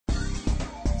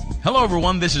Hello,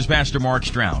 everyone. This is Pastor Mark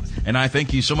Stroud, and I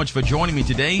thank you so much for joining me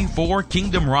today for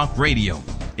Kingdom Rock Radio.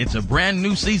 It's a brand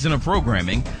new season of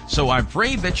programming, so I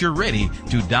pray that you're ready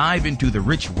to dive into the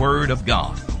rich Word of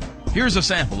God. Here's a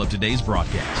sample of today's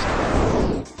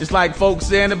broadcast. It's like folks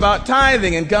saying about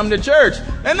tithing and come to church.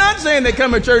 They're not saying that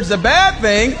coming to church is a bad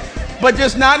thing, but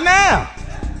just not now.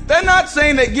 They're not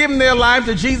saying that giving their life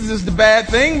to Jesus is the bad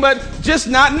thing, but just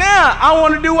not now. I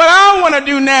want to do what I want to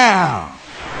do now.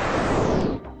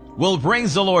 Well,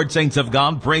 praise the Lord, saints of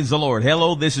God. Praise the Lord.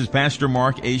 Hello, this is Pastor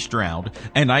Mark A. Stroud,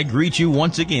 and I greet you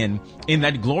once again in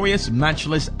that glorious,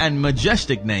 matchless, and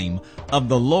majestic name of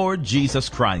the Lord Jesus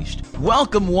Christ.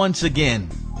 Welcome once again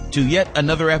to yet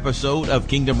another episode of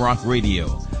Kingdom Rock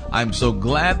Radio. I'm so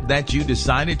glad that you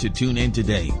decided to tune in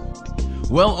today.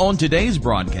 Well, on today's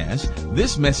broadcast,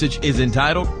 this message is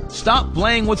entitled, Stop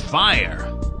Playing with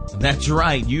Fire. That's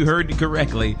right, you heard it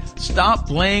correctly. Stop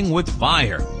playing with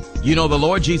fire. You know, the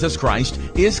Lord Jesus Christ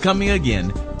is coming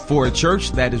again for a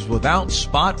church that is without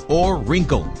spot or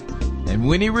wrinkle. And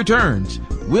when he returns,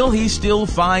 will he still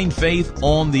find faith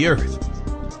on the earth?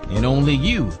 And only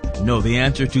you know the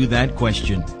answer to that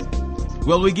question.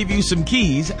 Well, we give you some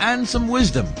keys and some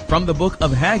wisdom from the book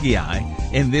of Haggai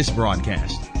in this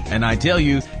broadcast. And I tell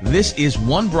you, this is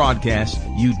one broadcast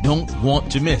you don't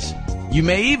want to miss. You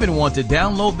may even want to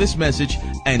download this message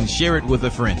and share it with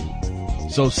a friend.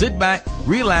 So sit back,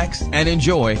 relax, and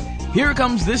enjoy. Here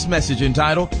comes this message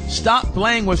entitled, Stop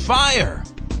Playing with Fire,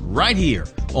 right here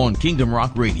on Kingdom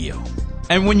Rock Radio.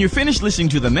 And when you're finished listening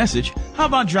to the message, how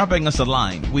about dropping us a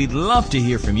line? We'd love to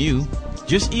hear from you.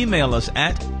 Just email us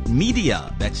at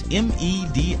media, that's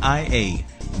MEDIA,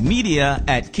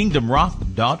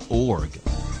 media@kingdomrock.org.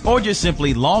 Or just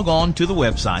simply log on to the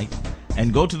website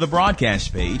and go to the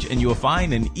broadcast page, and you'll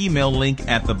find an email link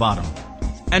at the bottom.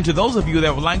 And to those of you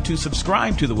that would like to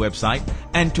subscribe to the website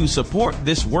and to support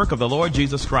this work of the Lord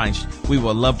Jesus Christ, we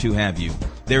would love to have you.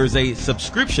 There is a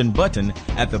subscription button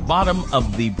at the bottom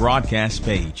of the broadcast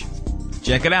page.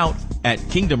 Check it out at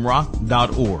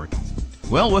kingdomrock.org.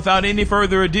 Well, without any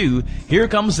further ado, here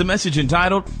comes the message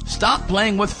entitled, Stop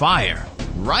Playing with Fire,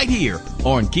 right here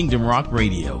on Kingdom Rock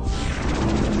Radio.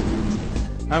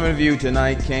 How many of you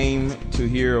tonight came to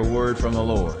hear a word from the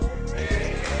Lord?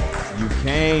 You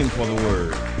came for the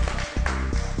word.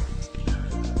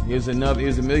 Here's a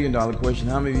 $1 million question.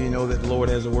 How many of you know that the Lord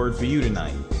has a word for you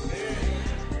tonight?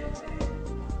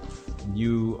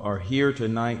 You are here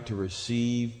tonight to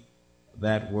receive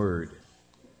that word.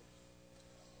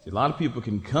 See, a lot of people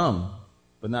can come,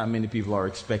 but not many people are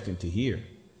expecting to hear.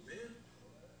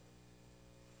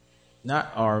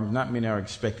 Not many are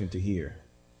expecting to hear.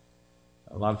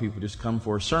 A lot of people just come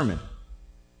for a sermon,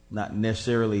 not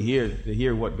necessarily here to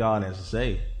hear what God has to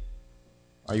say.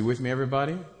 Are you with me,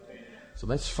 everybody? So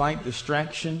let's fight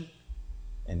distraction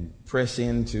and press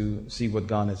in to see what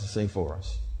God has to say for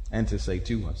us and to say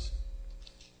to us.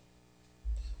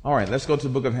 All right, let's go to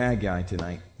the book of Haggai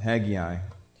tonight. Haggai.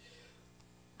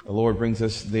 The Lord brings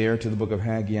us there to the book of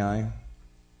Haggai.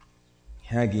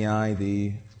 Haggai,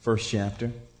 the first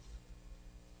chapter.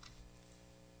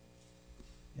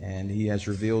 And he has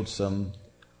revealed some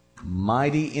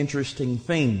mighty interesting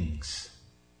things.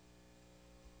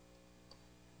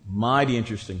 Mighty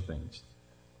interesting things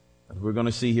that we're going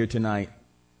to see here tonight.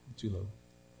 Too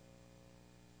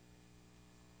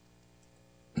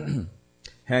low.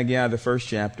 Haggai, the first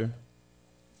chapter.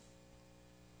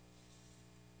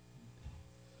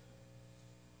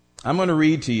 I'm going to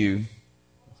read to you.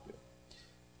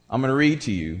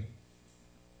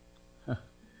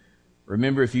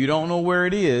 Remember, if you don't know where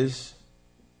it is,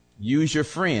 use your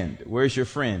friend. Where's your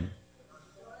friend?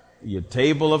 Your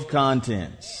table of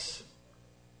contents.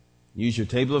 Use your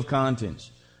table of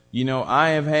contents. You know, I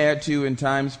have had to, in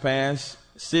times past,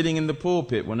 sitting in the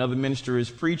pulpit when another minister is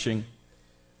preaching,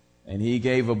 and he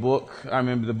gave a book. I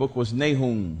remember the book was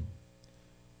Nahum.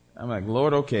 I'm like,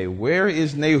 Lord, okay, where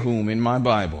is Nahum in my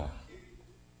Bible?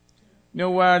 You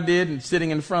know what I did? And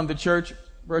sitting in front of the church,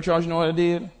 Brother Charles, you know what I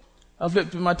did? I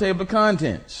flipped through my table of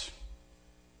contents.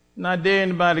 Not dare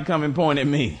anybody come and point at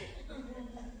me.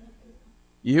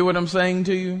 You hear what I'm saying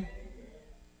to you?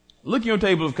 Look at your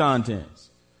table of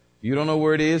contents. If you don't know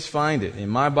where it is, find it. In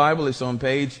my Bible, it's on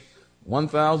page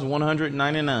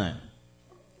 1199.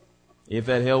 If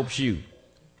that helps you.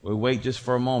 We'll wait just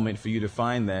for a moment for you to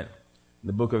find that in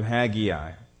the book of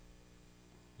Haggai.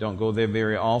 Don't go there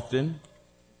very often,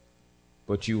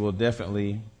 but you will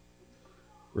definitely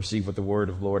receive what the word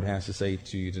of the Lord has to say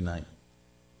to you tonight.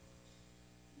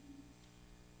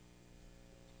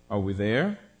 Are we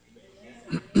there?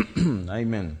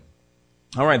 Amen.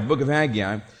 All right, the book of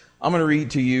Haggai. I'm going to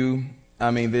read to you,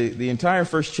 the entire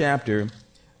first chapter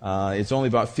It's only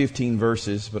about 15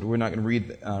 verses, but we're not going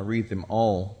to read them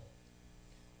all.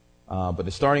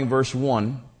 But starting verse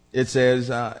 1, it says,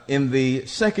 in the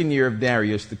second year of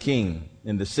Darius the king,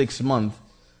 in the 6th month,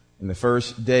 in the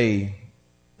first day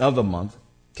of the month,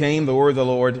 came the word of the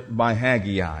Lord by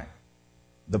Haggai,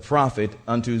 the prophet,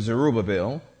 unto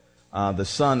Zerubbabel, the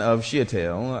son of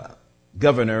Shealtiel,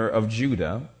 governor of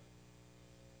Judah,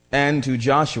 and to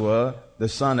Joshua, the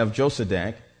son of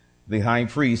Josadak, the high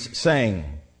priest, saying,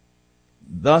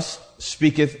 Thus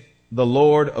speaketh the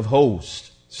Lord of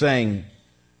hosts, saying,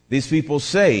 These people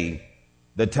say,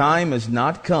 the time is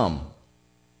not come,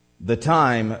 the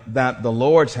time that the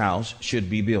Lord's house should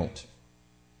be built.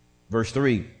 Verse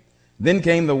 3, Then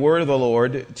came the word of the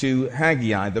Lord to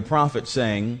Haggai the prophet,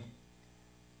 saying,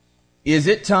 Is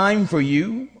it time for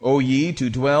you, O ye, to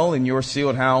dwell in your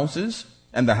sealed houses,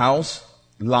 and the house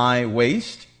lie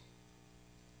waste?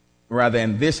 Rather,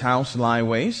 and this house lie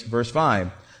waste. Verse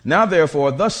 5, Now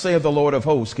therefore, thus saith the Lord of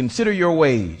hosts, Consider your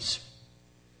ways.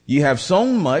 Ye have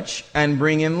sown much, and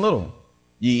bring in little.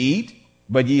 Ye eat,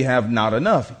 but ye have not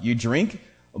enough. Ye drink,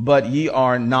 but ye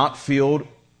are not filled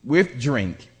with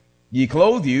drink. Ye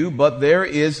clothe you, but there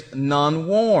is none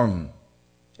warm.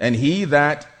 And he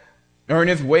that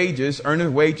earneth wages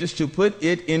to put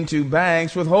it into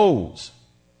bags with holes.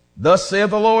 Thus saith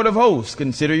the Lord of hosts,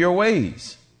 Consider your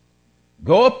ways.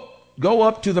 Go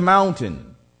up to the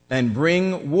mountain, and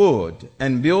bring wood,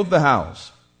 and build the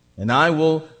house, and I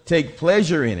will take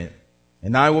pleasure in it,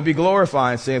 and I will be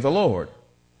glorified, saith the Lord.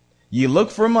 Ye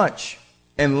look for much,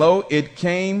 and lo, it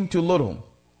came to little.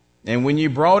 And when ye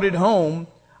brought it home,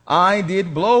 I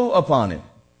did blow upon it.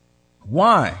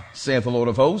 Why, saith the Lord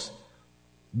of hosts?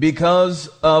 Because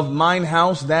of mine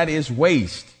house that is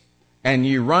waste, and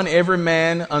ye run every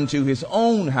man unto his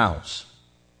own house.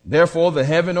 Therefore the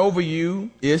heaven over you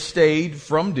is stayed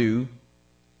from dew,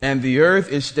 and the earth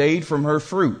is stayed from her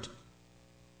fruit.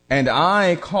 And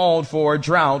I called for a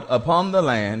drought upon the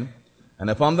land, and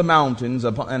upon the mountains,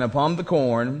 and upon the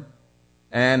corn,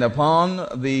 and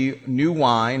upon the new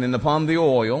wine, and upon the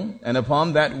oil, and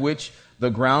upon that which the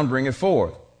ground bringeth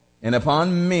forth, and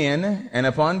upon men, and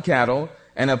upon cattle,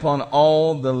 and upon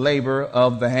all the labor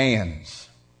of the hands.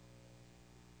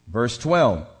 Verse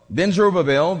 12, Then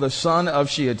Zerubbabel, the son of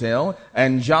Shealtiel,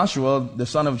 and Joshua, the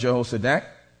son of Jehozadak,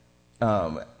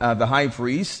 the high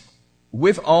priest,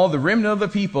 with all the remnant of the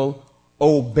people,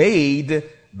 obeyed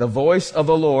the voice of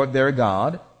the Lord their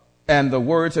God, and the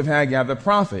words of Haggai the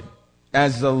prophet,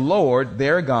 as the Lord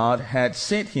their God had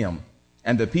sent him.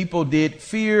 And the people did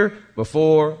fear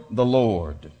before the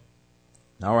Lord.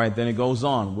 All right, then it goes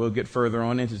on. We'll get further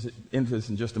on into this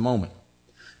in just a moment.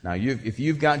 Now, if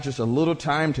you've got just a little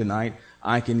time tonight,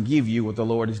 I can give you what the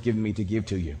Lord has given me to give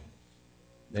to you.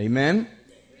 Amen?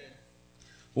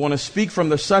 I want to speak from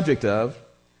the subject of,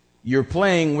 you're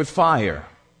playing with fire.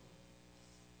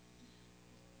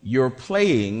 You're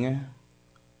playing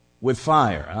with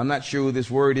fire. I'm not sure who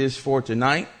this word is for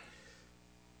tonight,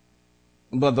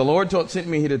 but the Lord sent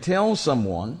me here to tell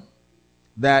someone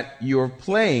that you're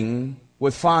playing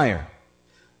with fire.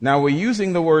 Now, we're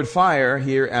using the word fire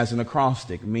here as an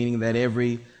acrostic, meaning that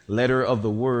every letter of the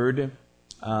word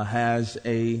has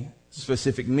a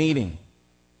specific meaning.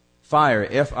 Fire,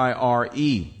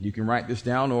 F-I-R-E. You can write this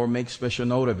down or make special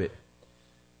note of it.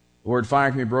 The word fire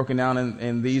can be broken down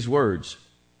in these words: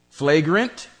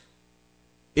 flagrant,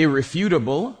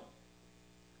 irrefutable,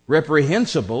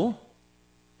 reprehensible,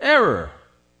 error.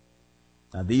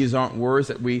 Now, these aren't words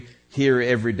that we hear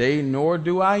every day, nor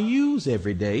do I use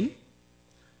every day,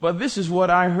 but this is what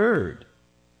I heard.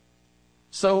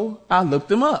 So I looked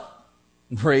them up.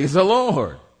 Praise the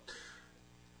Lord.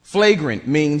 Flagrant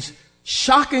means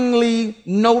shockingly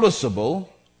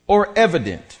noticeable or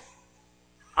evident,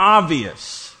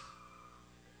 obvious.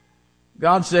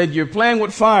 God said, you're playing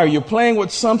with fire, you're playing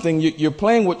with something, you're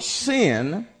playing with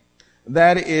sin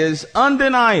that is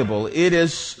undeniable. It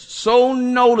is so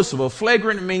noticeable.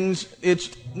 Flagrant means it's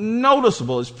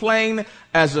noticeable. It's plain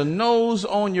as a nose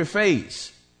on your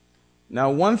face.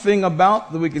 Now, one thing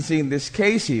about that we can see in this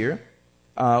case here,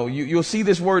 you'll see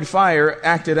this word fire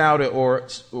acted out or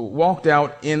walked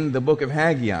out in the book of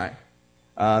Haggai.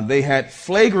 They had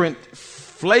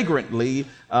flagrantly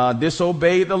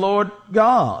disobeyed the Lord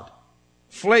God.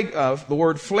 The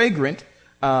word flagrant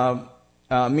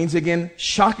means, again,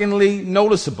 shockingly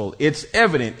noticeable. It's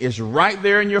evident. It's right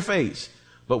there in your face,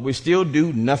 but we still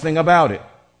do nothing about it.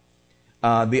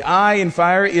 The I in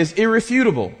fire is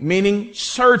irrefutable, meaning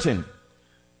certain.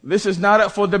 This is not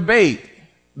up for debate.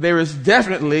 There is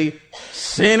definitely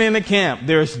sin in the camp.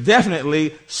 There's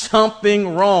definitely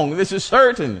something wrong. This is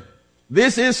certain.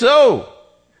 This is so.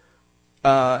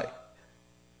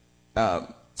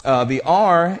 The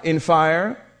R in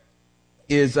fire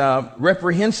is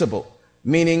reprehensible,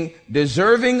 meaning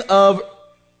deserving of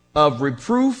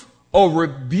reproof or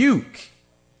rebuke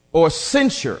or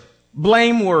censure,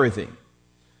 blameworthy.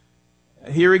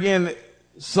 Here again,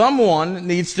 someone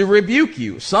needs to rebuke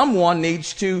you. Someone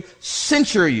needs to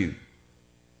censure you.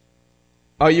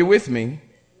 Are you with me?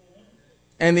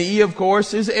 And the E, of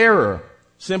course, is error.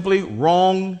 Simply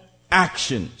wrong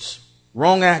actions.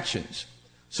 Wrong actions.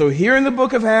 So here in the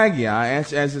book of Haggai,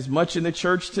 as is much in the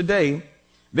church today,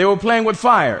 they were playing with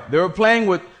fire. They were playing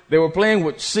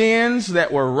with sins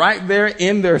that were right there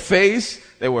in their face.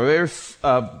 They were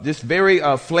very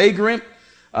flagrant,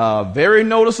 very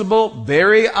noticeable,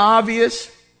 very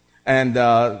obvious. And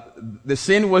the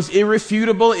sin was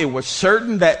irrefutable. It was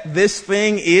certain that this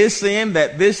thing is sin,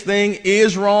 that this thing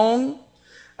is wrong.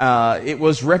 It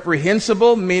was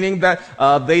reprehensible, meaning that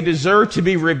they deserve to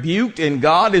be rebuked, and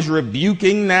God is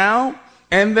rebuking now,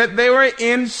 and that they were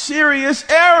in serious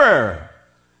error.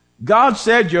 God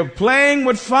said, you're playing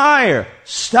with fire.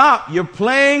 Stop. You're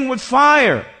playing with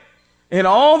fire. And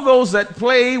all those that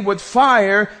play with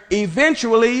fire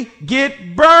eventually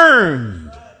get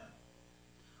burned.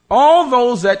 All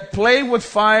those that play with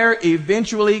fire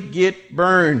eventually get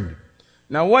burned.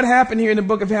 Now, what happened here in the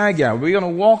book of Haggai? We're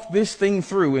going to walk this thing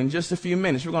through in just a few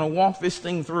minutes. We're going to walk this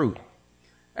thing through.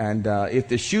 And if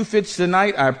the shoe fits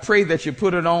tonight, I pray that you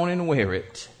put it on and wear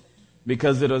it,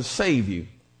 because it'll save you.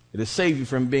 It'll save you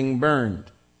from being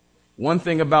burned. One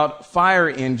thing about fire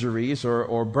injuries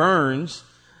or burns,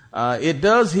 it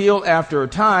does heal after a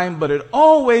time, but it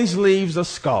always leaves a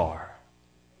scar.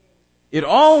 It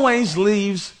always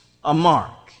leaves a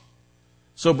mark.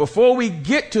 So before we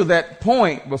get to that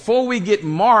point, before we get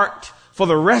marked for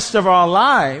the rest of our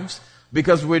lives,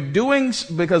 because we're doing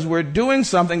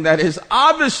something that is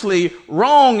obviously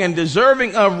wrong and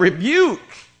deserving of rebuke,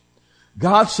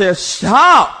 God says,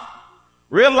 stop.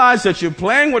 Realize that you're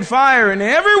playing with fire, and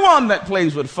everyone that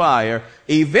plays with fire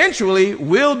eventually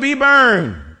will be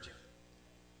burned.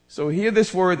 So hear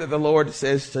this word that the Lord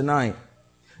says tonight.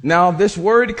 Now, this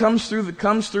word comes through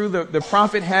the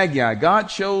prophet Haggai. God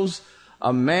chose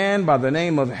a man by the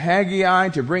name of Haggai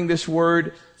to bring this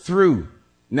word through.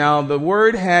 Now, the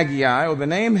word Haggai, or the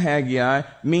name Haggai,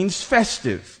 means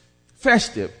festive.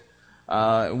 Festive.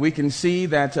 We can see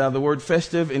that the word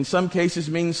festive in some cases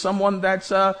means someone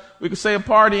that's, we could say, a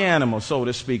party animal, so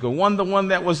to speak, or the one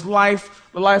that was the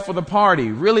life of the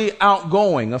party, really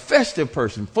outgoing, a festive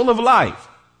person, full of life.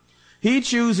 He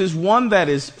chooses one that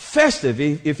is festive,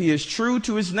 if he is true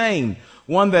to his name,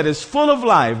 one that is full of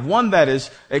life, one that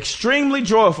is extremely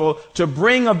joyful, to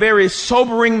bring a very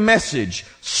sobering message.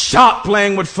 Stop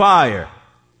playing with fire.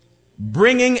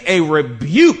 Bringing a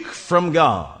rebuke from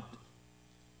God.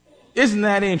 Isn't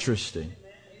that interesting?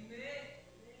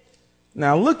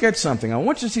 Now look at something. I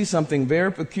want you to see something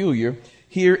very peculiar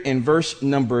here in verse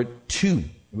number 2.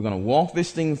 We're going to walk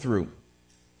this thing through.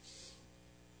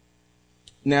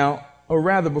 Now, or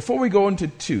rather, before we go into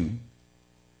 2,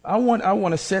 I want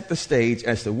to set the stage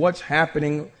as to what's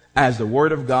happening as the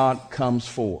word of God comes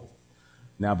forth.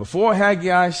 Now, before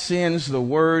God sends the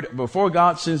word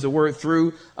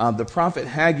through the prophet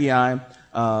Haggai,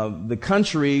 the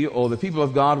country or the people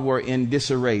of God were in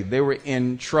disarray. They were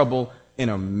in trouble in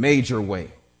a major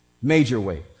way. Major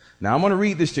way. Now, I'm going to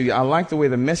read this to you. I like the way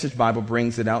the Message Bible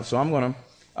brings it out, so I'm going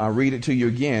to read it to you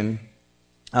again.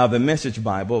 The Message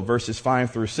Bible, verses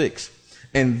 5 through 6.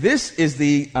 And this is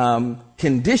the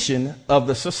condition of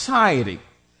the society.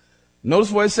 Notice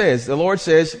what it says. The Lord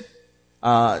says,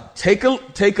 take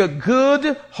a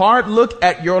good, hard look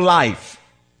at your life.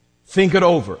 Think it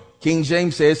over. King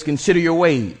James says, consider your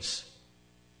ways.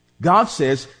 God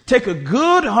says, take a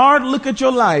good, hard look at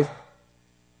your life.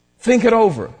 Think it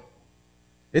over.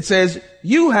 It says,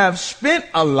 you have spent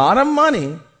a lot of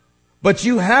money, but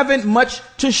you haven't much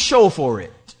to show for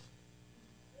it.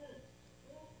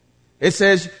 It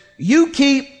says, you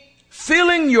keep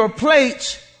filling your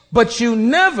plates, but you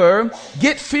never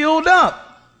get filled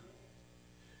up.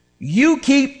 You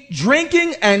keep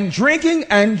drinking and drinking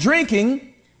and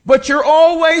drinking, but you're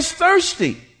always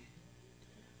thirsty.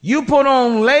 You put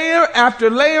on layer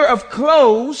after layer of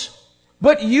clothes,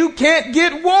 but you can't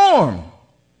get warm.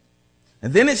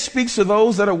 And then it speaks to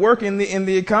those that are working in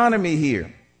the economy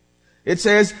here. It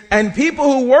says, and people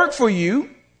who work for you,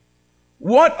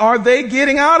 what are they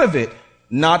getting out of it?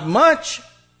 Not much.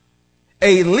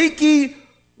 A leaky,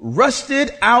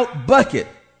 rusted out bucket.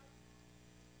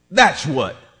 That's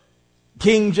what.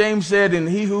 King James said, and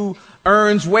he who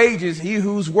earns wages, he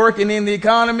who's working in the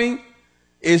economy,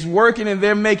 is working and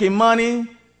they're making money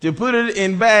to put it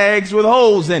in bags with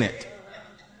holes in it.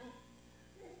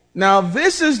 Now,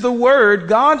 this is the word.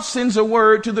 God sends a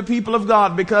word to the people of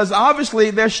God because obviously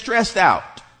they're stressed out.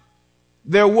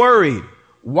 They're worried.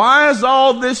 Why is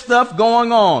all this stuff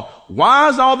going on? Why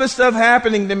is all this stuff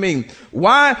happening to me?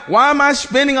 Why am I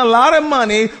spending a lot of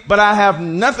money, but I have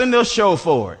nothing to show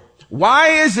for it?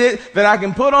 Why is it that I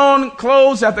can put on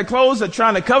clothes after clothes that are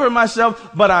trying to cover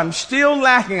myself, but I'm still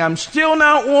lacking? I'm still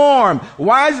not warm.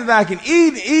 Why is it that I can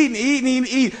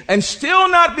eat, and still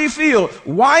not be filled?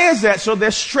 Why is that? So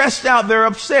they're stressed out. They're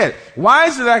upset. Why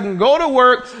is it that I can go to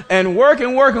work and work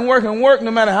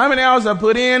no matter how many hours I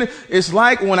put in? It's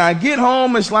like when I get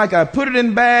home, it's like I put it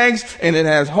in bags and it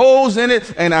has holes in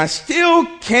it and I still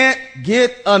can't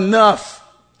get enough.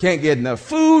 Can't get enough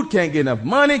food, can't get enough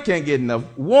money, can't get enough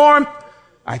warmth.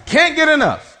 I can't get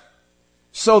enough.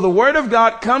 So the word of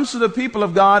God comes to the people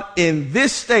of God in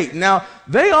this state. Now,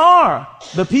 they are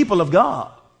the people of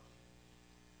God.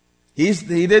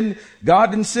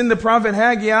 God didn't send the prophet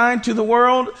Haggai to the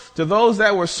world, to those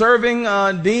that were serving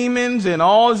demons and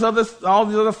all these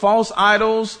other false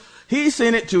idols. He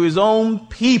sent it to his own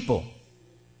people.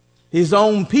 His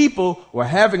own people were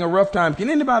having a rough time. Can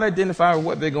anybody identify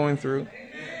what they're going through?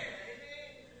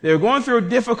 They were going through a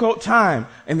difficult time,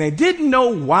 and they didn't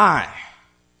know why.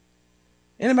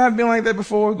 Anybody been like that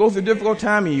before? Go through a difficult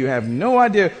time, and you have no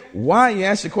idea why. You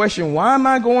ask the question, why am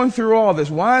I going through all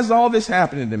this? Why is all this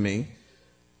happening to me?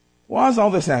 Why is all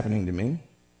this happening to me?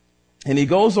 And he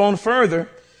goes on further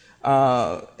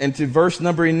into verse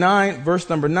number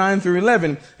 9 through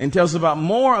 11, and tells about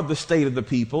more of the state of the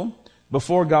people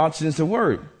before God sends the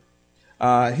word.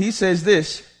 He says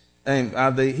this,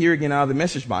 and here again out of the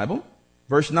Message Bible.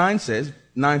 Verse 9 says,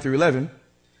 9 through 11,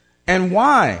 and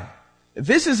why?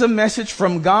 This is a message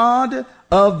from God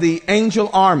of the angel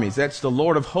armies. That's the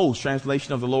Lord of hosts,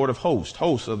 translation of the Lord of hosts,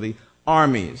 hosts of the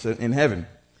armies in heaven.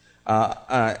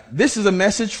 This is a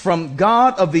message from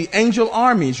God of the angel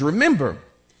armies. Remember,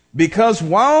 because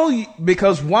while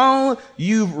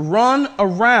you run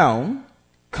around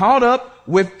caught up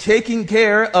with taking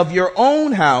care of your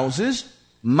own houses,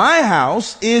 my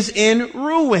house is in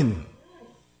ruin.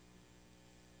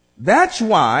 That's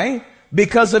why,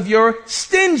 because of your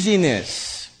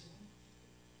stinginess.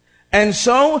 And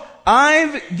so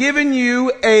I've given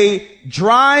you a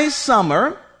dry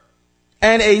summer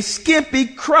and a skimpy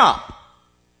crop.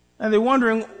 And they're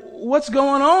wondering, what's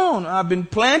going on? I've been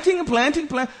planting.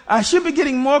 I should be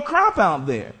getting more crop out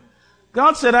there.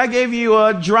 God said, I gave you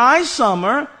a dry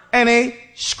summer and a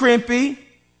skimpy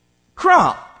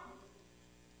crop.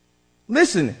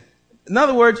 Listen. In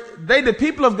other words, the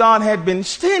people of God had been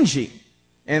stingy.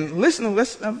 And listen,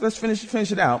 let's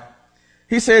finish it out.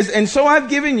 He says, and so I've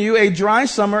given you a dry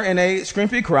summer and a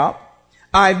skimpy crop.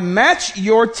 I've matched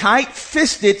your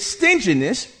tight-fisted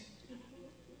stinginess.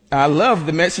 I love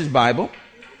the Message Bible.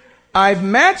 I've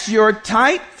matched your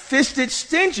tight-fisted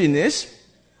stinginess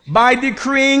by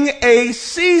decreeing a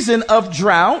season of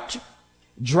drought,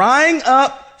 drying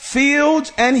up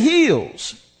fields and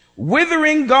hills,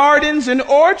 withering gardens and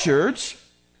orchards,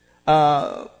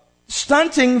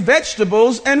 stunting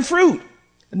vegetables and fruit.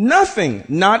 Nothing,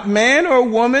 not man or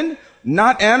woman,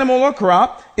 not animal or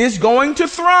crop, is going to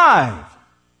thrive.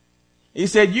 He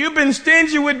said, you've been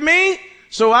stingy with me,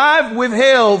 so I've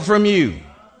withheld from you.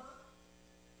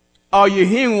 Are you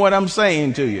hearing what I'm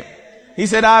saying to you? He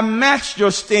said, I matched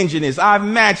your stinginess. I've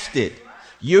matched it.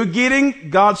 You're getting,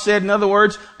 God said, in other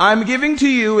words, I'm giving to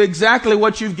you exactly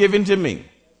what you've given to me.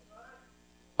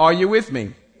 Are you with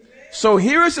me? So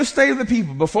here is the state of the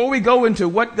people. Before we go into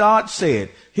what God said,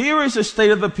 here is the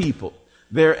state of the people.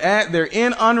 They're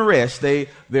in unrest.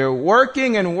 They're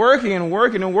working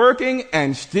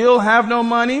and still have no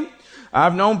money.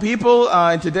 I've known people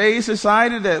in today's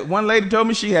society that one lady told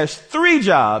me she has 3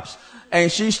 jobs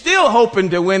and she's still hoping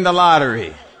to win the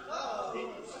lottery.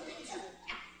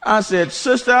 I said,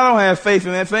 sister, I don't have faith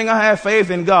in that thing. I have faith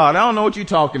in God. I don't know what you're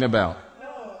talking about.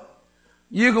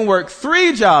 You can work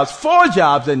 3 jobs, 4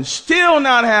 jobs, and still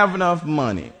not have enough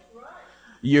money.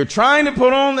 You're trying to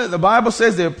put on, the Bible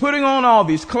says they're putting on all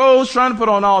these clothes, trying to put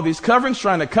on all these coverings,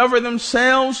 trying to cover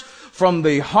themselves from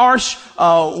the harsh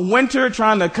winter,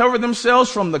 trying to cover themselves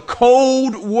from the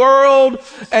cold world,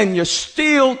 and you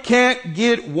still can't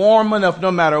get warm enough.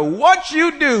 No matter what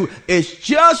you do, it's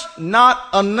just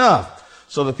not enough.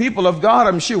 So the people of God,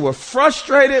 I'm sure, were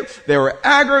frustrated. They were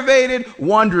aggravated,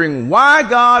 wondering, why,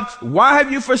 God? Why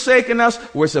have you forsaken us?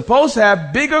 We're supposed to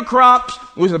have bigger crops.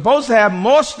 We're supposed to have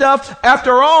more stuff.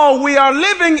 After all, we are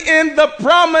living in the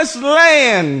promised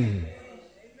land.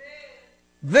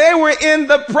 They were in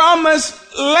the promised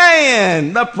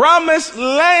land,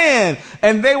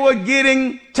 and they were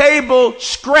getting table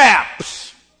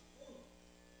scraps.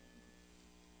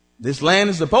 This land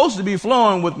is supposed to be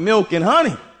flowing with milk and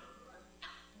honey.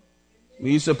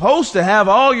 You're supposed to have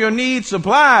all your needs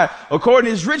supplied according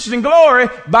to his riches and glory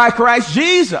by Christ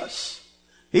Jesus.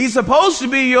 He's supposed to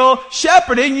be your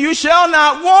shepherd and you shall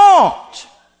not want.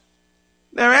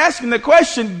 They're asking the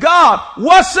question, God,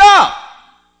 what's up?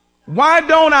 Why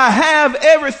don't I have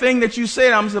everything that you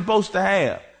said I'm supposed to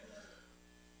have?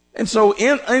 And so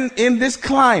in this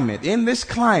climate,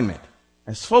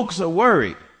 as folks are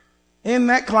worried, in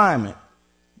that climate,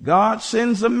 God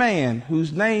sends a man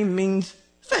whose name means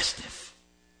festive.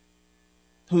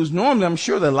 Who's normally, I'm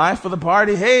sure, the life of the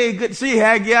party. Hey, good to see you,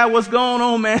 Haggai. What's going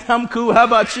on, man? I'm cool. How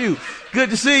about you?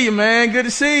 Good to see you, man. Good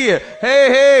to see you.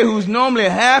 Hey, who's normally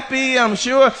happy, I'm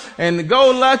sure, and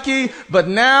go lucky. But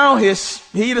now he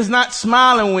is not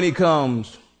smiling when he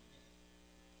comes.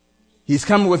 He's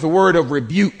coming with a word of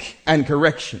rebuke and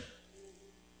correction.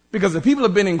 Because the people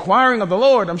have been inquiring of the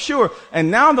Lord, I'm sure.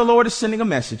 And now the Lord is sending a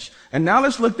message. And now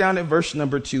let's look down at verse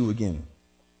number 2 again.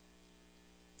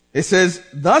 It says,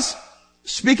 thus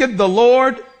speaketh the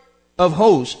Lord of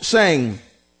hosts, saying,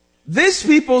 this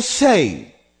people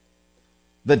say,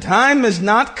 the time is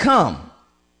not come,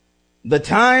 the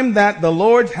time that the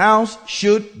Lord's house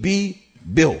should be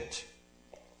built.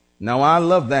 Now I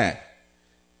love that.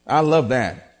 I love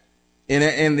that.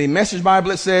 In the Message Bible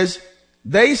it says,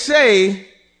 they say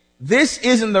this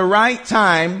isn't the right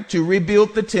time to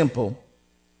rebuild the temple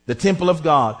of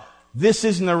God. This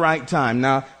isn't the right time.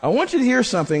 Now I want you to hear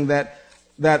something that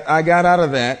I got out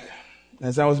of that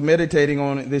as I was meditating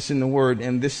on this in the word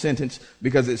and this sentence,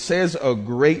 because it says a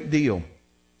great deal.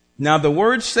 Now the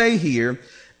word say here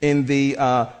in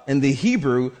the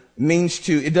Hebrew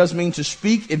does mean to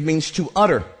speak. It means to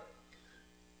utter.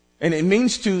 And it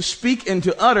means to speak and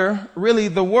to utter really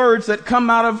the words that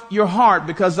come out of your heart,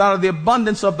 because out of the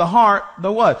abundance of the heart,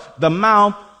 the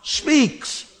mouth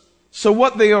speaks. So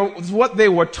what they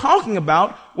were talking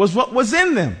about was what was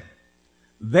in them.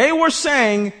 They were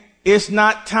saying, it's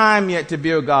not time yet to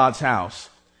build God's house.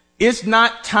 It's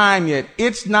not time yet.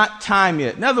 It's not time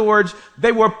yet. In other words,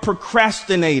 they were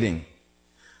procrastinating.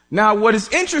 Now, what is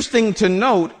interesting to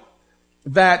note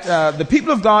that the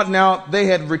people of God now, they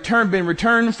had been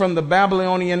returned from the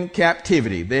Babylonian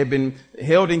captivity. They had been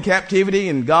held in captivity,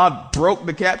 and God broke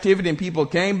the captivity and people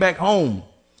came back home.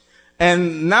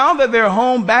 And now that they're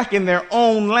home back in their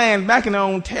own land, back in their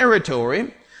own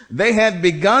territory, they had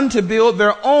begun to build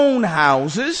their own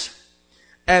houses,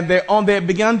 and they had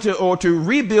begun to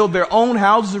rebuild their own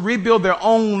houses, rebuild their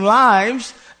own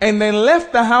lives, and they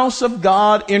left the house of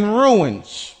God in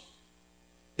ruins.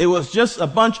 It was just a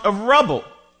bunch of rubble.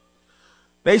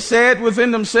 They said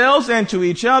within themselves and to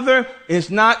each other, it's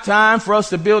not time for us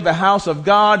to build the house of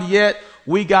God yet.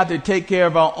 We got to take care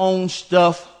of our own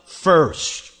stuff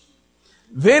first.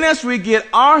 Then as we get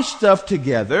our stuff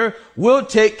together, we'll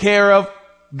take care of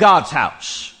God's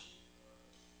house.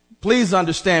 Please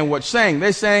understand what's saying.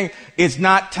 They're saying it's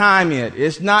not time yet.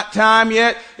 It's not time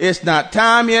yet. It's not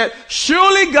time yet.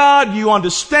 Surely, God, you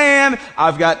understand.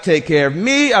 I've got to take care of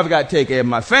me. I've got to take care of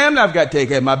my family. I've got to take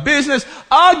care of my business.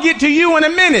 I'll get to you in a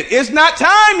minute. It's not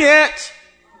time yet.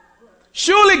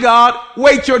 Surely, God,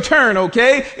 wait your turn,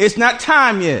 okay? It's not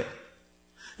time yet.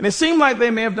 And it seemed like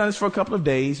they may have done this for a couple of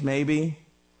days, maybe.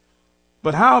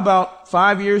 But how about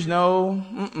 5 years? No.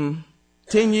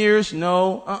 10 years?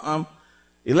 No.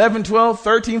 11, 12,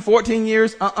 13, 14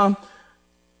 years?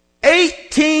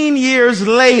 18 years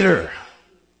later.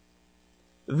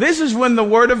 This is when the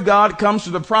word of God comes to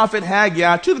the prophet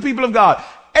Haggai, to the people of God.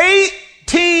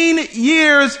 18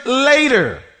 years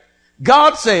later,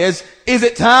 God says, is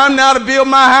it time now to build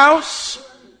my house?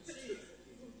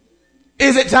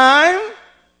 Is it time?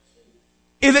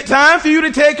 Is it time for you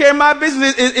to take care of my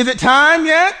business? Is it time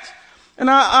yet?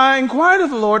 And I inquired of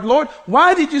the Lord,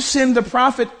 why did you send the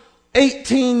prophet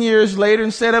 18 years later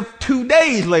instead of 2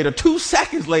 days later, 2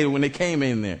 seconds later when they came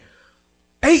in there?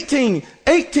 18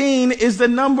 is the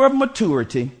number of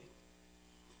maturity.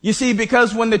 You see,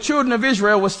 because when the children of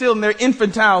Israel were still in their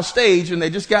infantile stage and they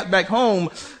just got back home,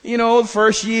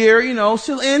 first year,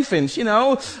 still infants,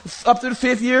 up to the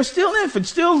 5th year, still infants,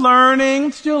 still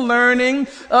learning,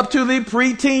 up to the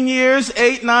preteen years,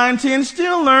 8, 9, 10,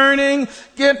 still learning,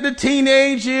 get the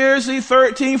teenage years, the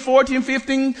 13, 14,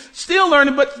 15, still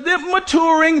learning, but they're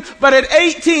maturing. But at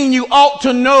 18, you ought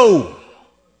to know.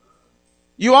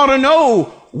 You ought to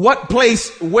know what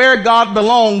place, where God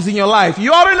belongs in your life.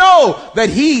 You ought to know that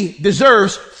He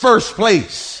deserves first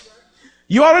place.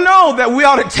 You ought to know that we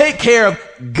ought to take care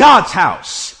of God's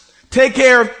house, take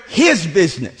care of His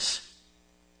business,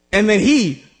 and then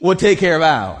He will take care of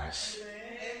ours.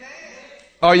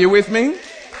 Are you with me?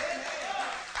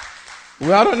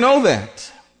 We ought to know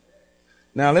that.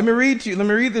 Now let me read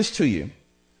this to you.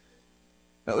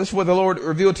 Now, this is what the Lord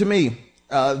revealed to me.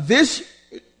 This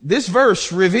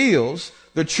verse reveals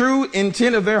the true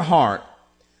intent of their heart.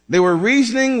 They were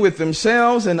reasoning with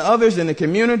themselves and others in the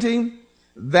community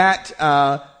that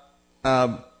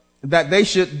they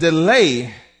should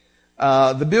delay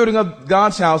the building of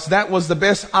God's house. That was the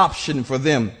best option for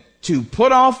them, to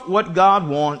put off what God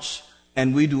wants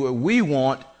and we do what we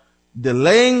want,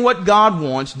 delaying what God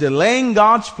wants, delaying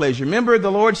God's pleasure. Remember,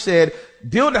 the Lord said,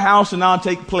 build a house and I'll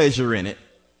take pleasure in it.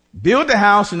 Build a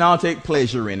house and I'll take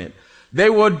pleasure in it.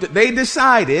 They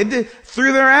decided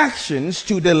through their actions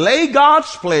to delay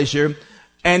God's pleasure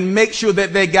and make sure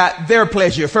that they got their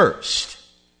pleasure first.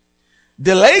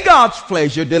 Delay God's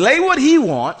pleasure, delay what he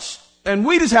wants, and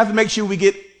we just have to make sure we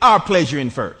get our pleasure in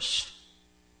first.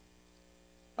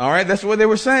 All right, that's what they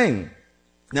were saying.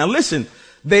 Now listen,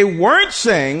 they weren't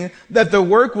saying that the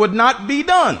work would not be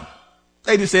done.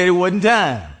 They just said it wasn't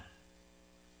time.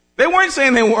 They weren't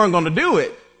saying they weren't going to do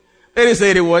it. They just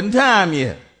said it wasn't time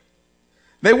yet.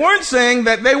 They weren't saying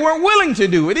that they weren't willing to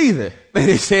do it either. They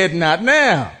just said not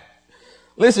now.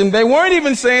 Listen, they weren't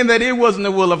even saying that it wasn't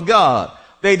the will of God.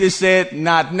 They just said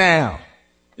not now.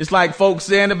 It's like folks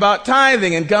saying about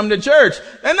tithing and come to church.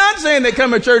 They're not saying that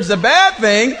coming to church is a bad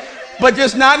thing, but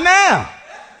just not now.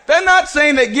 They're not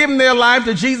saying that giving their life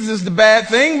to Jesus is the bad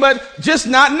thing, but just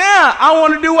not now. I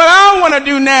want to do what I want to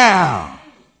do now.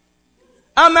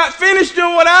 I'm not finished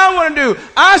doing what I want to do.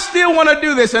 I still want to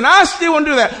do this, and I still want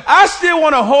to do that. I still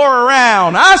want to whore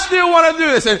around. I still want to do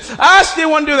this, and I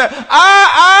still want to do that.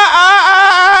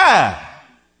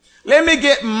 Let me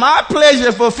get my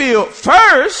pleasure fulfilled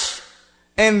first,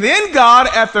 and then God,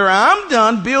 after I'm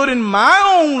done building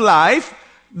my own life,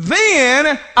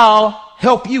 then I'll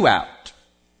help you out.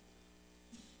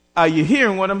 Are you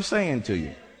hearing what I'm saying to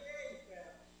you?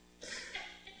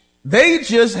 They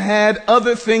just had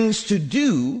other things to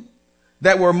do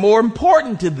that were more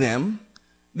important to them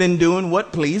than doing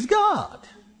what pleased God.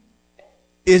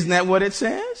 Isn't that what it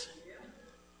says?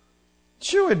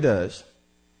 Sure it does.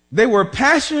 They were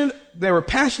passionate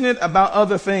about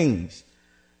other things.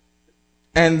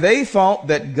 And they thought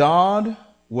that God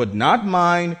would not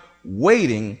mind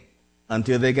waiting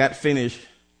until they got finished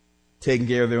taking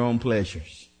care of their own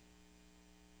pleasures.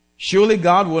 Surely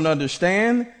God would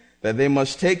understand that they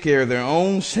must take care of their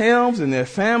own selves and their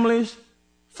families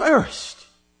first.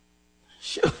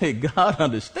 Surely God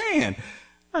understands.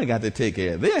 I got to take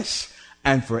care of this.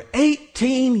 And for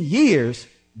 18 years,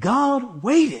 God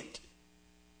waited.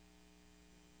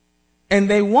 And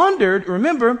they wondered,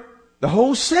 remember, the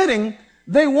whole setting,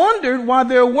 they wondered why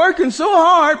they're working so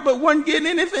hard but weren't getting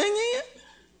anything in.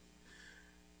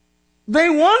 They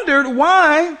wondered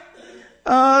why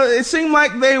it seemed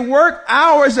like they worked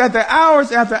hours after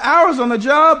hours after hours on the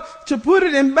job to put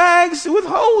it in bags with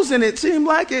holes in it. It seemed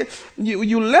like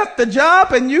you left the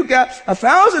job and you got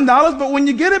 $1,000, but when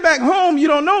you get it back home, you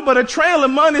don't know, but a trail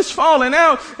of money's falling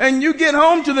out, and you get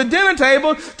home to the dinner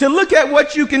table to look at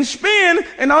what you can spend,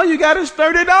 and all you got is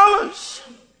 $30.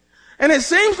 And it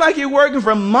seems like you're working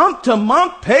from month to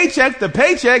month, paycheck to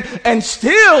paycheck, and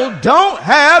still don't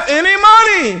have any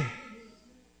money.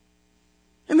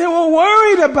 And they were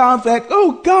worried about that.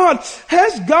 Oh God,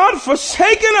 has God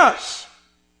forsaken us?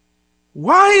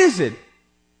 Why is it?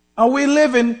 Are we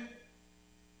living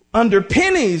under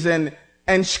pennies and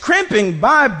scrimping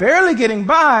by, barely getting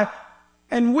by,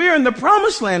 and we're in the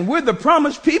promised land? We're the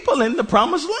promised people in the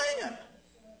promised land.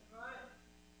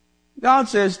 God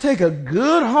says, take a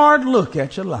good hard look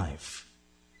at your life.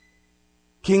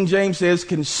 King James says,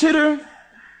 consider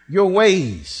your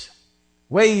ways.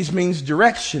 Ways means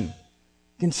direction.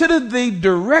 Consider the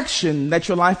direction that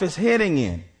your life is heading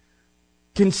in.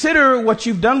 Consider what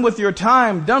you've done with your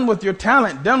time, done with your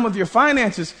talent, done with your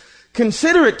finances.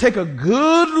 Consider it. Take a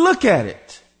good look at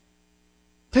it.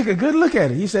 Take a good look at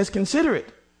it. He says, consider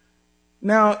it.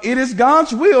 Now, it is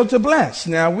God's will to bless.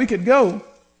 Now, we could go.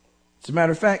 As a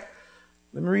matter of fact,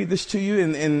 let me read this to you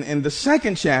in the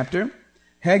second chapter,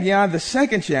 Haggai, the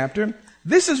second chapter.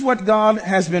 This is what God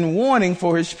has been warning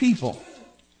for his people.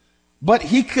 But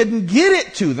he couldn't get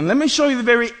it to them. Let me show you the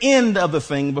very end of the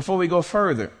thing before we go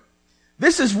further.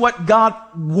 This is what God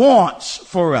wants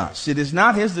for us. It is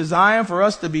not his desire for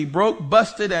us to be broke,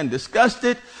 busted, and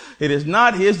disgusted. It is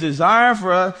not his desire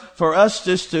for us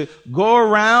just to go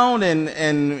around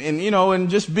and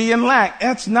just be in lack.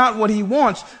 That's not what he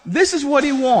wants. This is what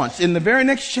he wants in the very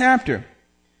next chapter.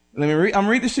 I'm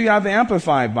reading this to you out of the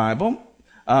Amplified Bible,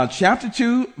 chapter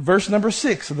 2, verse number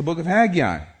 6 of the book of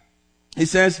Haggai. He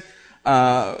says,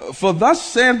 for thus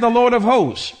saith the Lord of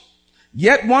hosts,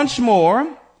 yet once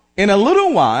more, in a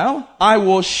little while, I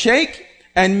will shake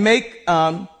and make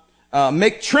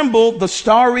tremble the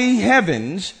starry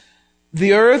heavens,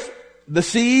 the earth, the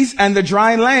seas, and the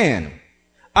dry land.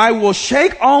 I will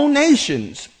shake all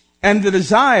nations, and the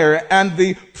desire and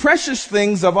the precious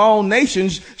things of all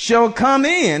nations shall come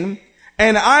in,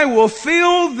 and I will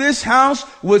fill this house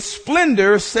with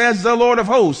splendor, says the Lord of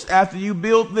hosts. After you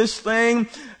build this thing,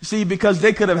 see, because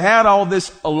they could have had all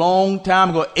this a long time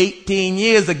ago, 18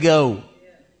 years ago.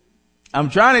 I'm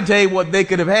trying to tell you what they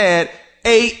could have had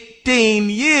 18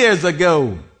 years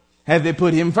ago had they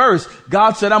put him first.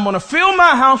 God said, I'm going to fill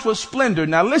my house with splendor.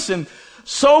 Now listen,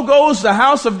 so goes the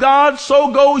house of God,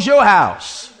 so goes your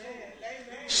house.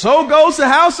 So goes the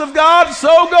house of God,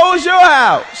 so goes your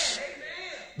house.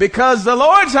 Because the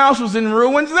Lord's house was in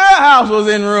ruins, their house was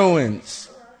in ruins.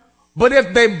 But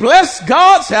if they bless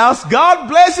God's house, God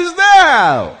blesses their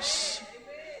house.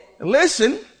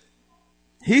 Listen,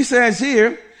 he says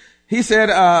here, he said,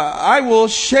 I will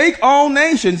shake all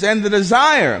nations, and the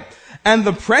desire and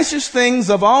the precious things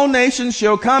of all nations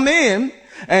shall come in,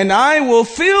 and I will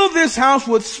fill this house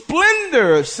with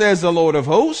splendor, says the Lord of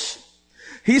hosts.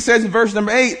 He says in verse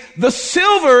number 8, the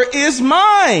silver is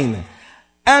mine,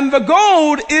 and the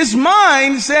gold is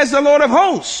mine, says the Lord of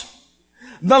hosts.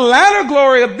 The latter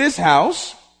glory of this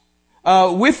house,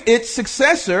 with its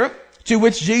successor, to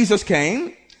which Jesus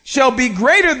came, shall be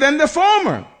greater than the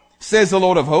former, says the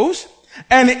Lord of hosts.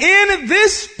 And in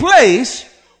this place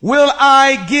will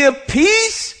I give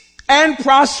peace and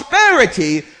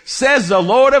prosperity, says the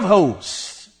Lord of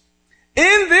hosts.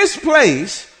 In this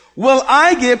place will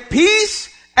I give peace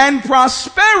and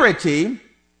prosperity,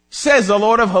 says the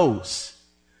Lord of hosts.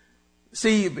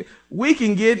 See, we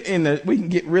can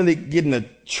really get in a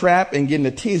trap and get in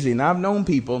a tizzy. And I've known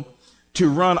people to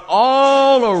run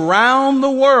all around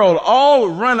the world,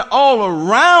 run all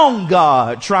around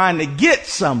God trying to get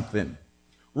something.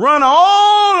 Run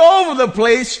all over the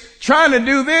place trying to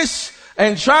do this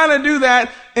and trying to do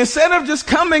that instead of just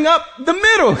coming up the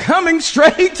middle, coming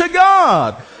straight to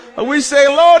God. We say,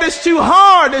 Lord, it's too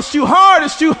hard. It's too hard.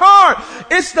 It's too hard.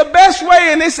 It's the best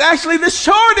way, and it's actually the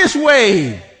shortest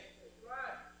way.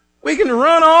 We can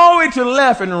run all the way to the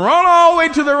left and run all the way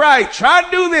to the right. Try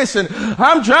to do this, and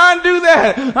I'm trying to do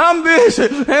that. I'm this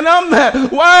and I'm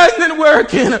that. Why isn't it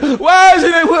working? Why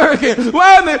isn't it working?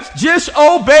 Why isn't it? Just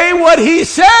obey what he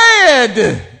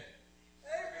said.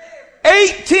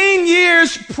 18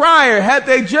 years prior, had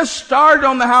they just started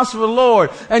on the house of the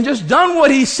Lord and just done what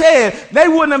he said, they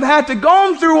wouldn't have had to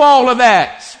go through all of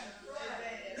that.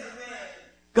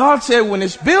 God said, when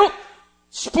it's built,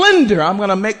 splendor, I'm going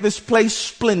to make this place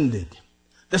splendid.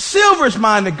 The silver is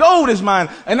mine, the gold is mine,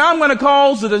 and I'm going to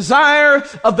cause the desire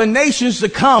of the nations to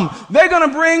come. They're going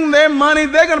to bring their money,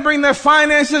 they're going to bring their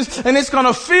finances, and it's going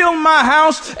to fill my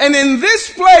house. And in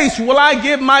this place will I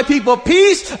give my people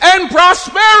peace and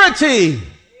prosperity.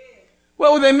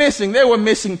 What were they missing? They were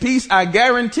missing peace. I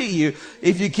guarantee you,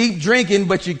 if you keep drinking,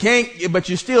 but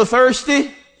you're still thirsty,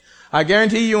 I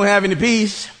guarantee you don't have any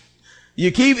peace.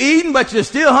 You keep eating, but you're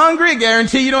still hungry, I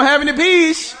guarantee you don't have any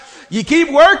peace. You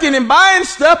keep working and buying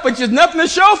stuff, but there's nothing to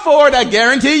show for it, I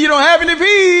guarantee you don't have any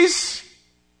peace.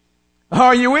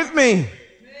 Are you with me? Amen.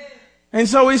 And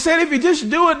so he said, if you just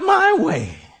do it my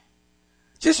way,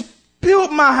 just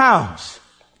build my house,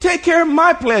 take care of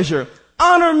my pleasure,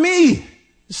 honor me,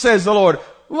 says the Lord.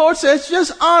 The Lord says,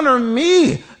 just honor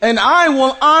me and I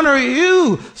will honor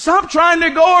you. Stop trying to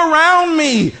go around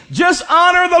me. Just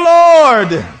honor the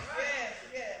Lord.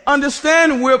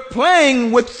 Understand, we're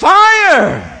playing with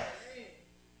fire.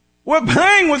 We're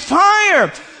playing with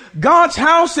fire. God's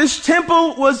house, his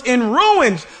temple was in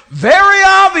ruins. Very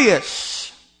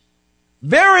obvious.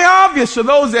 Very obvious to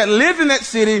those that lived in that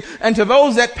city and to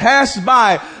those that passed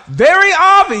by. Very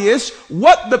obvious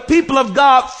what the people of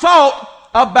God thought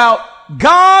about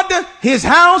God, his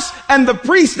house, and the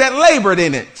priests that labored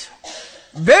in it.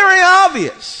 Very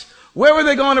obvious. Where were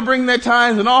they going to bring their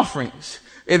tithes and offerings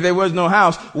if there was no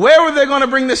house? Where were they going to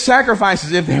bring the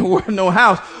sacrifices if there were no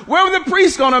house? Where were the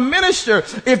priests going to minister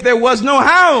if there was no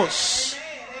house?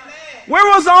 Where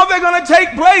was all that going to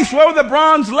take place? Where were the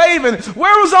bronze laven?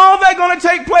 Where was all that going to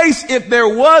take place if there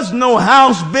was no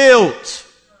house built?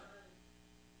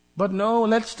 But no,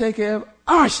 let's take care of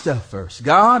our stuff first,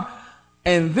 God,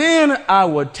 and then I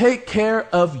will take care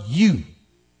of you.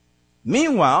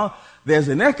 Meanwhile, there's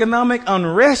an economic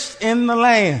unrest in the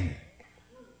land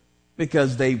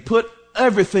because they put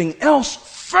everything else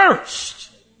first.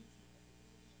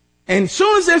 And as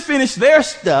soon as they finish their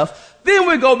stuff, then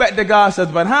we go back to God and says,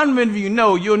 but how many of you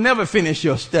know you'll never finish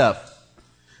your stuff?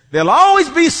 There'll always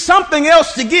be something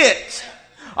else to get.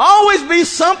 Always be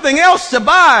something else to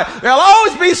buy. There'll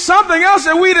always be something else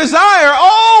that we desire.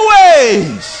 Always.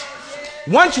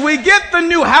 Once we get the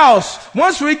new house,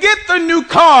 once we get the new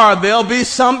car, there'll be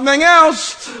something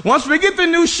else. Once we get the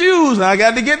new shoes, I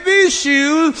got to get these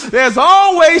shoes. There's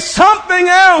always something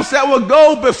else that will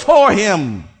go before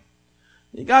him.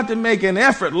 You got to make an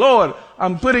effort. Lord,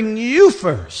 I'm putting you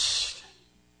first.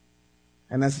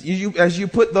 And as you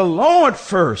put the Lord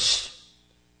first,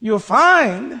 you'll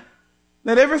find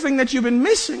that everything that you've been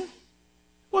missing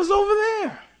was over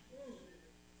there.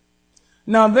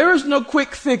 Now, there is no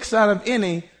quick fix out of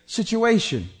any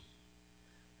situation.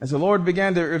 As the Lord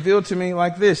began to reveal to me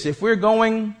like this, if we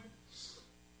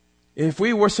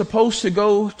were supposed to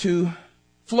go to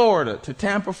Florida, to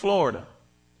Tampa, Florida,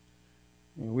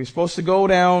 we're supposed to go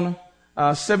down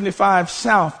 75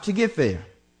 south to get there.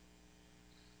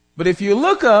 But if you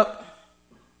look up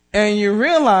and you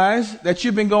realize that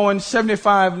you've been going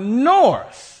 75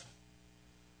 north,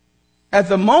 at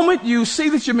the moment you see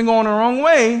that you've been going the wrong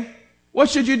way, what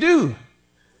should you do?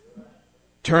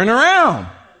 Turn around.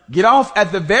 Get off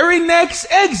at the very next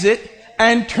exit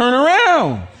and turn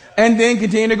around and then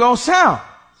continue to go south.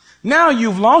 Now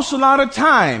you've lost a lot of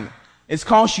time. It's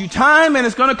cost you time and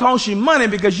it's going to cost you money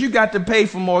because you got to pay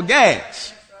for more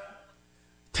gas.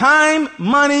 Time,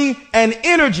 money, and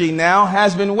energy now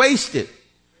has been wasted.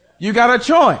 You got a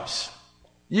choice.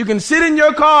 You can sit in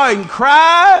your car and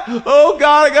cry. Oh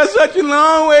God, I got such a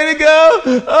long way to go.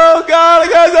 Oh God, I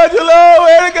got such a long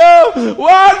way to go.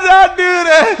 Why did I do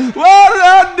that? Why did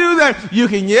I do that? You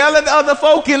can yell at the other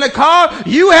folk in the car.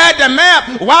 You had the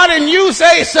map. Why didn't you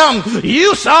say something?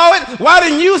 You saw it. Why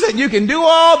didn't you say it? You can do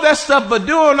all that stuff, but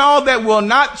doing all that will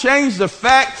not change the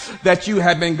fact that you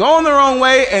have been going the wrong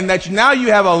way and that now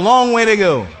you have a long way to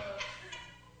go.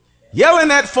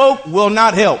 Yelling at folk will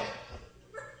not help.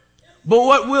 But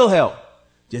what will help?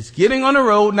 Just getting on the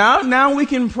road. Now we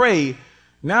can pray.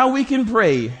 Now we can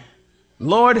pray.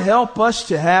 Lord, help us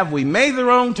we made the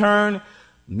wrong turn.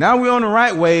 Now we're on the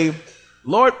right way.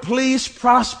 Lord, please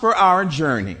prosper our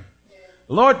journey.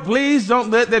 Lord, please don't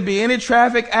let there be any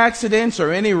traffic accidents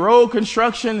or any road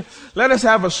construction. Let us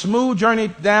have a smooth journey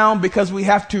down because we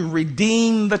have to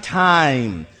redeem the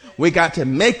time. We got to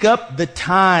make up the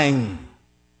time.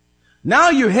 Now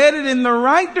you're headed in the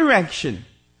right direction.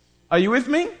 Are you with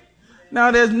me?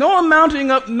 Now there's no amount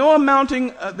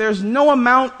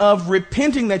of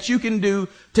repenting that you can do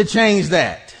to change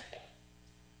that.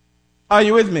 Are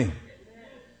you with me?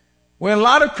 When a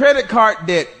lot of credit card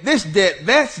debt, this debt,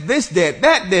 that's this debt,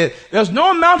 that debt, there's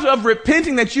no amount of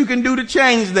repenting that you can do to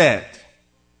change that.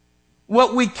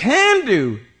 What we can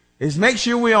do is make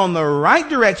sure we're on the right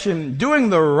direction, doing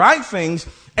the right things,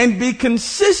 and be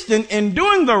consistent in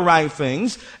doing the right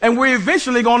things, and we're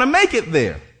eventually going to make it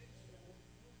there.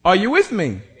 Are you with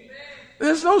me?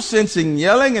 There's no sense in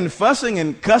yelling and fussing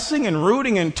and cussing and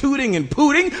rooting and tooting and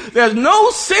pooting. There's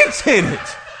no sense in it.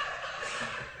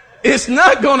 It's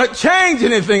not going to change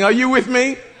anything. Are you with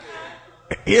me?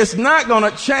 It's not going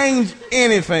to change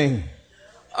anything.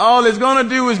 All it's going to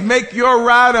do is make your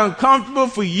ride uncomfortable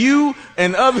for you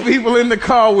and other people in the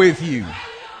car with you.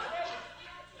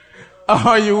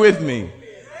 Are you with me?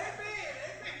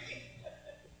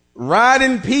 Ride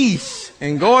in peace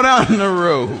and go down the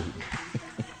road.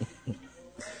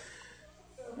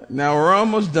 Now we're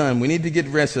almost done. We need to get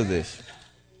the rest of this.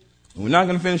 We're not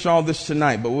going to finish all this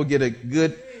tonight, but we'll get a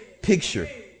good picture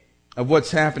of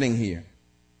what's happening here.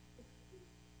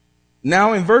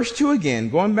 Now in verse 2 again,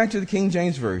 going back to the King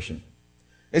James Version,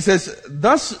 it says,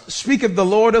 "Thus speaketh the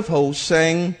Lord of hosts,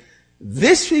 saying,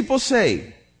 this people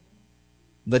say,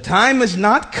 the time is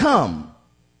not come,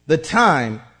 the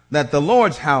time that the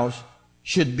Lord's house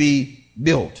should be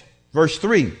built." Verse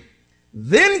 3,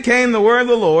 "Then came the word of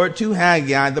the Lord to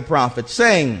Haggai the prophet,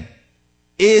 saying,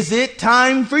 is it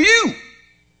time for you,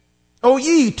 O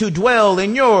ye, to dwell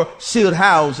in your sealed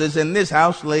houses, and this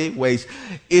house laid waste?"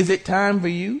 Is it time for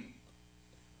you?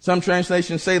 Some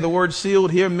translations say the word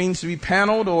sealed here means to be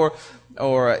paneled,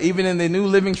 or even in the New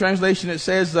Living Translation it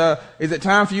says, is it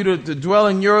time for you to dwell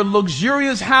in your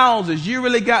luxurious houses? You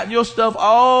really got your stuff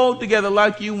all together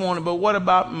like you want it, but what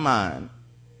about mine?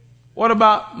 What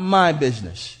about my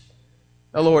business?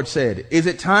 The Lord said, is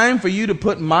it time for you to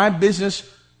put my business,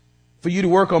 for you to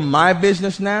work on my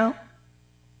business now?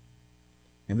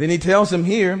 And then he tells them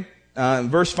here, in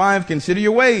verse 5, consider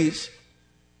your ways.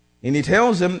 And he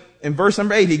tells them in verse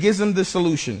number 8, he gives them the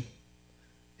solution.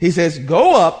 He says,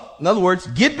 go up. In other words,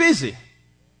 get busy.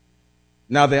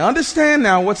 Now they understand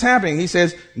now what's happening. He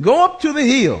says, go up to the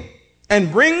hill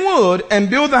and bring wood and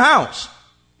build the house,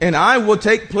 and I will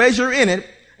take pleasure in it,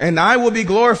 and I will be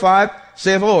glorified,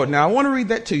 saith the Lord. Now I want to read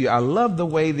that to you. I love the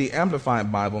way the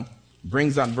Amplified Bible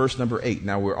brings out verse number 8.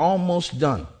 Now we're almost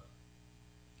done.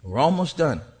 We're almost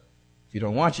done. If you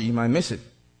don't watch it, you might miss it.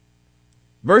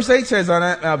 Verse 8 says on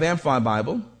the Amplified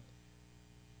Bible,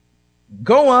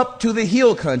 go up to the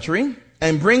hill country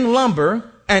and bring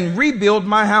lumber and rebuild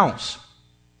my house.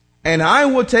 And I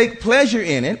will take pleasure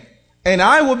in it, and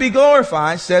I will be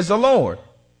glorified, says the Lord,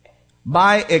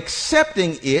 by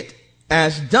accepting it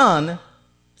as done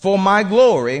for my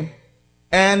glory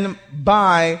and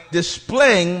by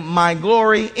displaying my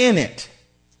glory in it.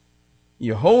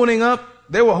 They were holding up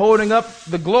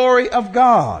the glory of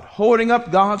God, holding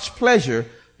up God's pleasure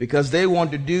because they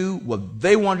wanted to do what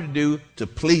they wanted to do to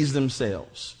please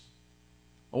themselves.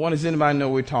 I wonder, does anybody know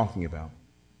what we're talking about?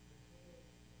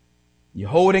 You're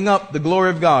holding up the glory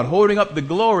of God, holding up the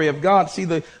glory of God. See,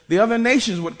 the other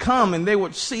nations would come and they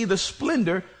would see the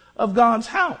splendor of God's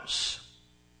house.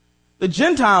 The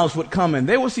Gentiles would come and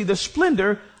they would see the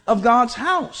splendor of God's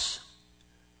house.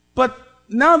 But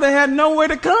now they had nowhere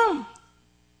to come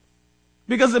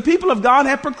because the people of God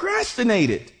had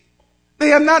procrastinated. They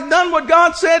have not done what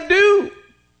God said do.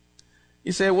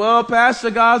 You say, well, Pastor,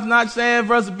 God's not saying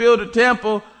for us to build a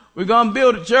temple. We're going to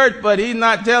build a church, but he's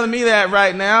not telling me that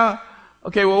right now.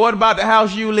 Okay, well, what about the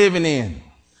house you living in?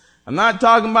 I'm not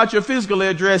talking about your physical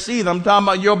address either. I'm talking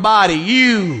about your body,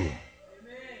 you.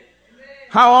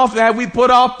 How often have we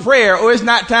put off prayer? Oh, it's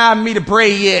not time for me to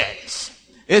pray yet.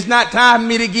 It's not time for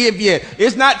me to give yet.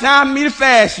 It's not time for me to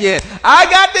fast yet. I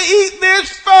got to eat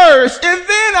this first and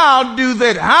then I'll do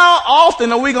that. How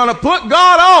often are we going to put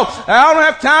God off? I don't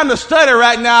have time to study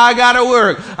right now. I got to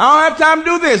work. I don't have time to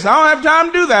do this. I don't have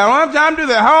time to do that. I don't have time to do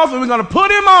that. How often are we going to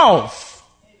put him off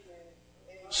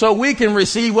so we can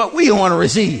receive what we want to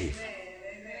receive?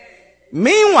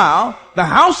 Meanwhile, the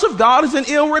house of God is in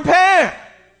ill repair.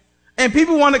 And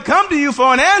people want to come to you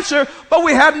for an answer, but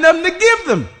we have nothing to give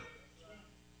them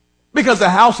because the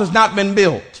house has not been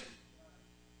built.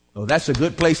 Oh, that's a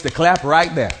good place to clap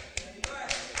right there.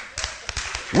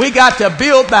 We got to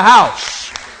build the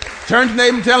house. Turn to your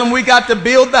neighbor and tell them we got to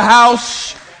build the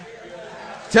house.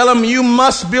 Tell them you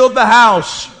must build the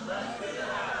house.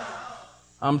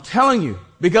 I'm telling you,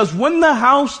 because when the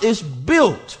house is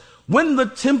built, when the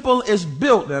temple is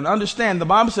built, and understand the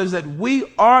Bible says that we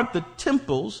are the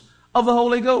temples of the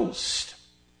Holy Ghost.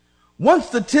 Once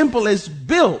the temple is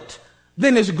built,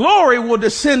 then his glory will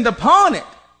descend upon it,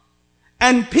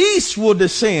 and peace will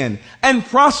descend, and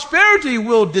prosperity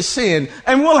will descend,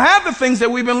 and we'll have the things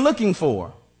that we've been looking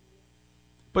for.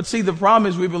 But see, the problem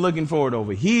is we've been looking for it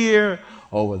over here,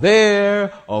 over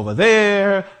there, over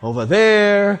there, over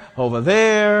there, over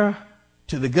there,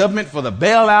 to the government for the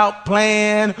bailout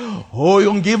plan. Oh,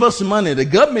 you're going to give us some money. The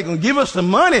government going to give us some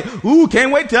money. Ooh,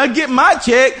 can't wait till I get my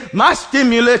check, my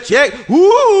stimulus check.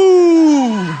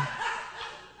 Ooh.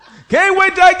 Can't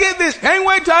wait till I get this. Can't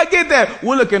wait till I get that.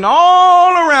 We're looking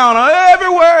all around,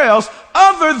 everywhere else,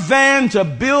 other than to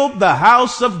build the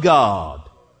house of God.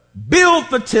 Build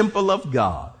the temple of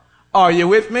God. Are you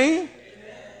with me?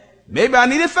 Maybe I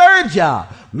need a third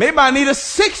job. Maybe I need a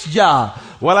sixth job.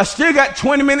 Well, I still got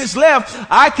 20 minutes left.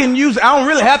 I don't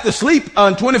really have to sleep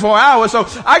on 24 hours. So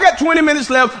I got 20 minutes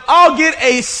left. I'll get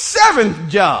a seventh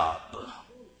job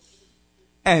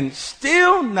and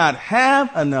still not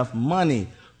have enough money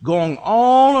going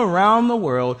all around the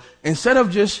world instead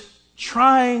of just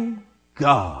trying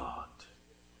God.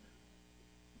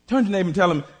 Turn to your neighbor and tell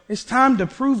him, it's time to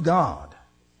prove God.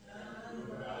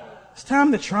 It's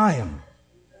time to try him.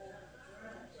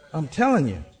 I'm telling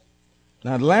you.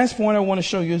 Now, the last point I want to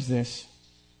show you is this.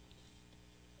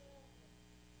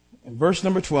 In verse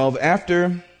number 12,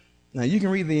 now you can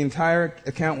read the entire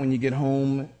account when you get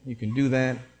home. You can do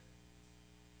that.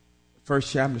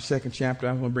 First chapter, second chapter.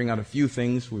 I'm going to bring out a few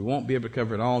things. We won't be able to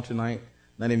cover it all tonight.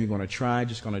 Not even going to try.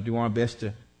 Just going to do our best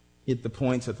to hit the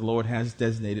points that the Lord has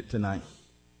designated tonight.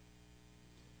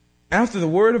 After the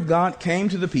word of God came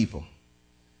to the people,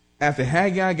 after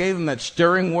Haggai gave them that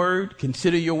stirring word,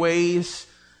 consider your ways,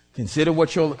 consider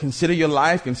your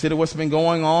life, consider what's been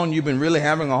going on. You've been really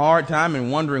having a hard time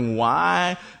and wondering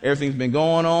why everything's been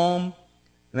going on.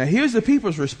 Now here's the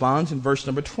people's response in verse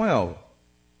number 12.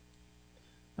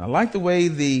 I like the way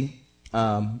the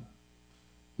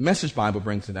Message Bible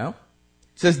brings it out.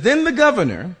 It says, then the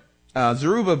governor,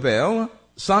 Zerubbabel,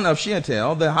 son of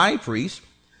Shealtiel, the high priest,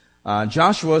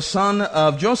 Joshua, son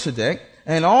of Josedek,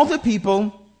 and all the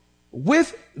people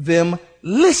with them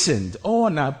listened. Oh,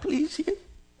 now please hear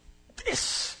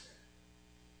this.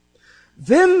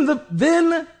 Then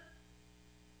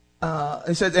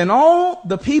it says, and all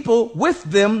the people with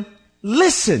them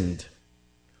listened,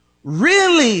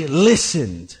 really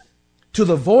listened to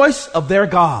the voice of their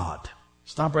God.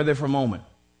 Stop right there for a moment.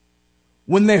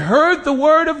 When they heard the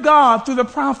word of God through the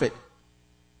prophet,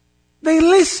 they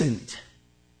listened.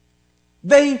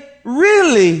 They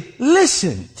really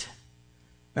listened.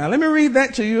 Now let me read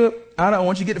that to you. I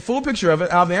want you to get the full picture of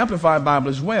it out of the Amplified Bible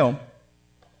as well.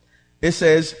 It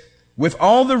says, with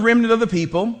all the remnant of the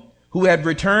people who had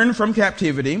returned from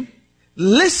captivity,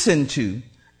 listened to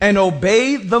and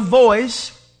obeyed the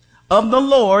voice of the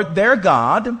Lord their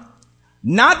God,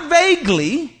 not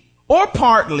vaguely or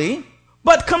partly,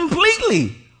 but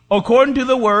completely, according to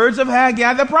the words of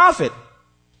Haggai the prophet.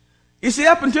 You see,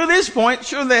 up until this point,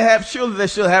 surely they're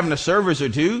still having a service or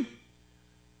two,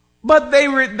 but they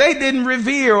didn't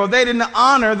revere or they didn't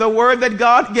honor the word that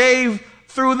God gave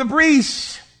through the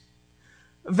priests.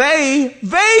 They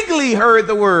vaguely heard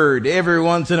the word every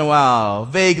once in a while.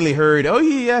 Vaguely heard, oh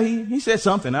yeah, he said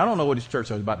something. I don't know what his church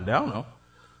was about today. I don't know.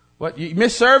 What, you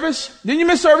missed service? Didn't you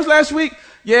miss service last week?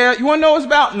 Yeah, you want to know what it's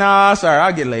about? Nah, sorry,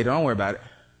 I'll get it later. Don't worry about it.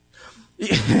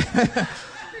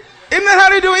 Isn't that how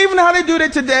they do it? Even how they do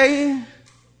that today?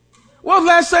 What was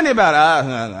last Sunday about?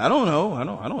 I don't know. I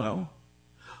don't know.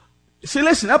 See,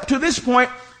 listen, up to this point,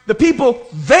 the people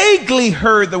vaguely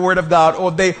heard the word of God,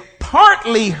 or they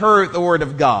partly heard the word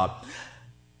of God.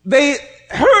 They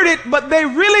heard it, but they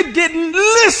really didn't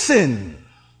listen.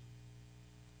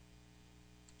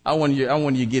 I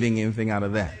wonder you getting anything out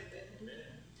of that.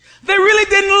 They really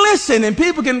didn't listen, and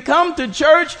people can come to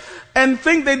church and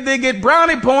think that they get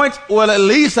brownie points. Well, at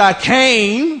least I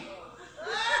came.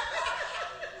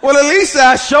 Well, at least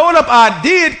I showed up. I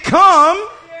did come.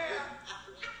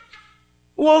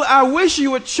 Well, I wish you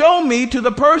would show me to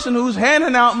the person who's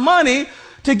handing out money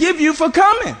to give you for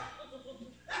coming.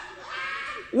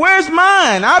 Where's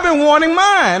mine? I've been wanting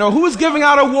mine. Or who's giving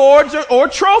out awards or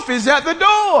trophies at the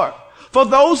door for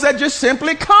those that just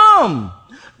simply come?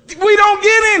 We don't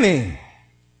get any.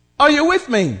 Are you with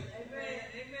me? Amen.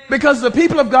 Because the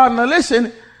people of God, now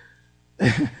listen,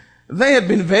 they had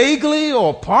been vaguely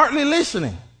or partly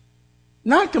listening.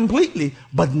 Not completely,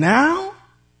 but now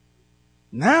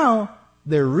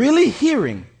they're really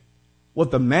hearing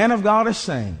what the man of God is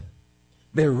saying.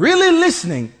 They're really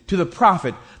listening to the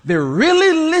prophet. They're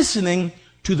really listening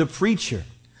to the preacher.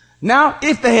 Now,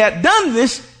 if they had done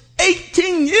this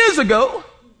 18 years ago,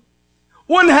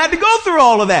 wouldn't have had to go through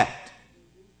all of that.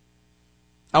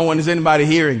 I wonder, is anybody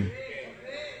hearing?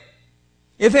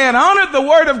 If they had honored the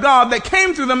word of God that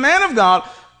came through the man of God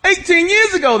 18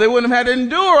 years ago, they wouldn't have had to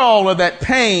endure all of that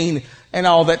pain and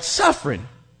all that suffering.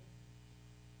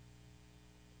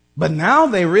 But now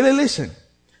they really listen.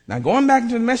 Now going back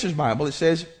into the Message Bible, it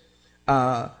says,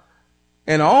 and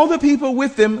all the people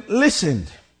with them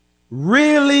listened,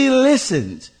 really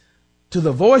listened to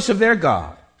the voice of their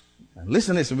God. Now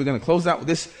listen to this, and we're going to close out with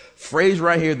this phrase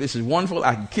right here. This is wonderful.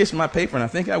 I can kiss my paper, and I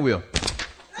think I will.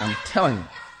 I'm telling you.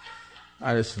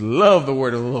 I just love the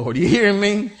word of the Lord. You hearing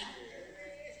me?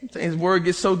 His word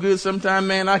gets so good sometime,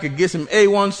 man, I could get some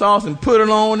A1 sauce and put it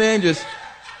on there and just,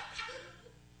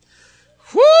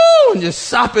 whoo, and just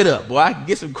sop it up. Boy, I could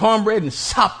get some cornbread and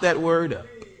sop that word up.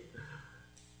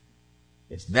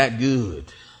 It's that good.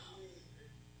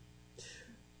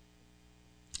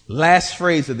 Last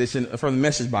phrase of this from the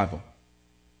Message Bible.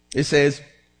 It says,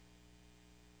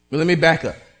 well, let me back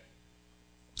up.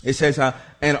 It says,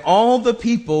 and all the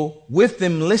people with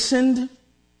them listened,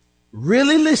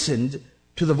 really listened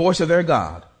to the voice of their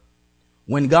God.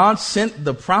 When God sent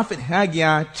the prophet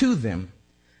Haggai to them,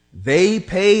 they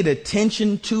paid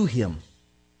attention to him.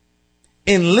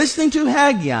 In listening to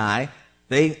Haggai,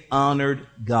 they honored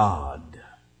God.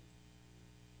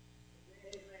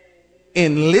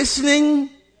 In listening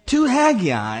to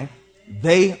Haggai,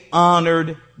 they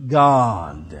honored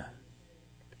God.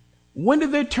 When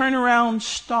did their turnaround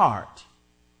start?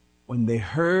 When they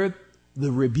heard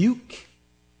the rebuke,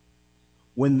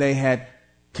 when they had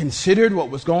considered what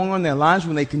was going on in their lives,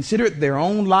 when they considered their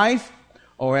own life,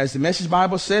 or as the Message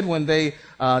Bible said, when they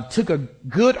took a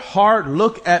good hard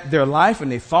look at their life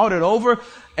and they thought it over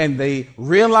and they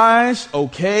realized,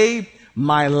 okay,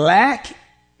 my lack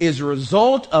is a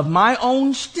result of my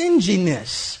own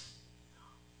stinginess.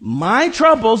 My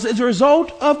troubles is a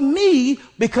result of me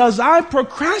because I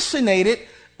procrastinated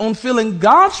on feeling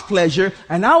God's pleasure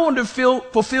and I want to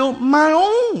fulfill my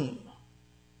own.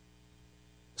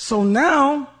 So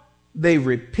now they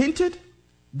repented.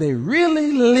 They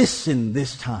really listened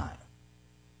this time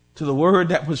to the word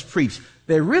that was preached.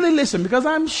 They really listened because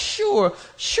I'm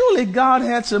surely God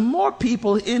had some more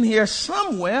people in here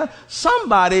somewhere.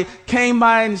 Somebody came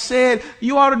by and said,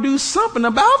 you ought to do something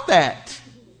about that.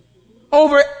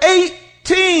 Over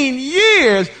 18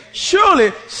 years,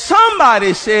 surely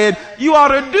somebody said, you ought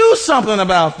to do something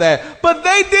about that. But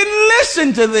they didn't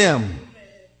listen to them.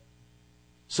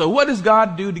 So what does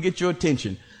God do to get your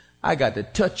attention? I got to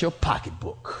touch your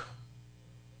pocketbook.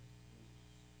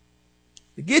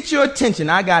 to get your attention,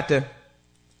 I got to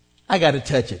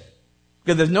touch it.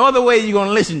 Because there's no other way you're going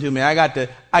to listen to me. I got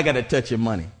to touch your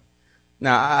money.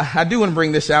 Now, I do want to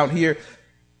bring this out here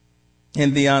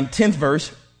in the 10th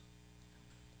verse.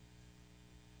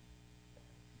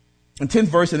 In 10th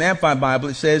verse in the Amplified Bible,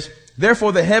 it says,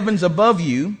 therefore the heavens above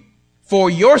you, for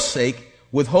your sake,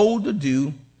 withhold the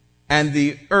dew, and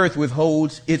the earth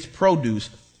withholds its produce.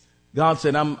 God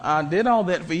said, I did all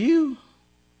that for you.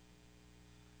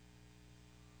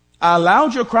 I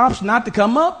allowed your crops not to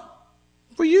come up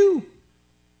for you.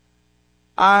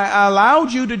 I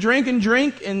allowed you to drink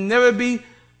and never be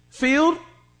filled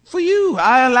for you.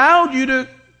 I allowed you to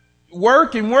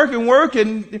work and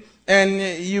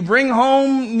you bring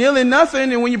home nearly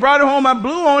nothing. And when you brought it home, I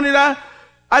blew on it.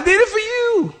 I did it for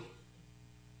you.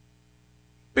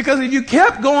 Because if you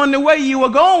kept going the way you were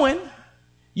going,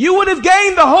 you would have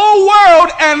gained the whole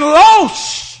world and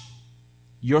lost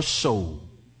your soul.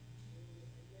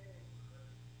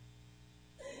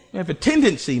 You have a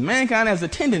tendency, mankind has a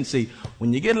tendency,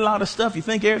 when you get a lot of stuff, you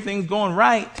think everything's going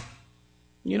right,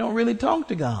 you don't really talk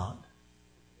to God.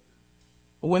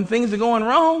 But when things are going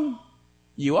wrong,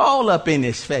 you all up in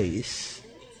his face.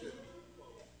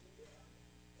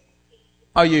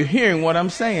 Are you hearing what I'm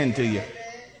saying to you?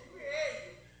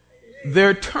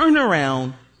 Their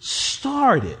turnaround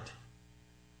started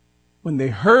when they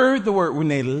heard the word, when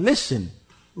they listened,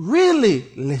 really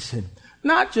listened,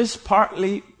 not just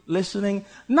partly listening,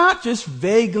 not just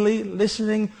vaguely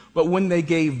listening, but when they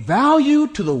gave value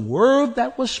to the word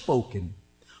that was spoken.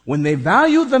 When they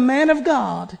valued the man of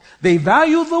God, they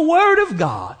valued the word of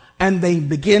God, and they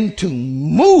began to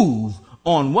move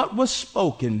on what was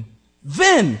spoken.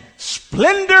 Then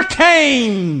splendor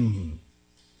came.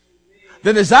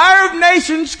 The desire of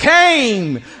nations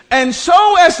came. And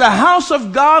so as the house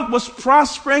of God was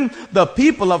prospering, the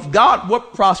people of God were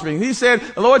prospering. The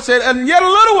Lord said, and yet a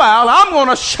little while, I'm going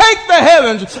to shake the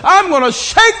heavens. I'm going to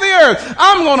shake the earth.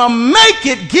 I'm going to make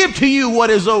it give to you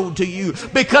what is owed to you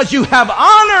because you have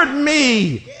honored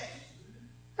me.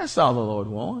 That's all the Lord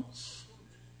wants.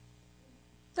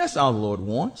 That's all the Lord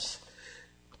wants.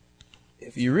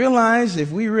 If we realize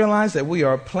that we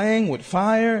are playing with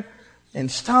fire and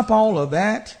stop all of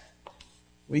that,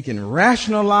 we can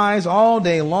rationalize all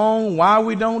day long why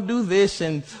we don't do this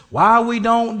and why we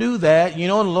don't do that. You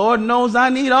know, the Lord knows I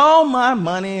need all my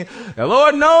money. The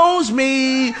Lord knows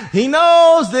me. He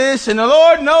knows this, and the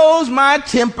Lord knows my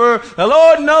temper. The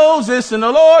Lord knows this, and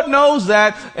the Lord knows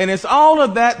that. And it's all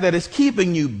of that that is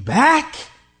keeping you back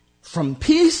from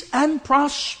peace and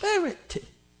prosperity.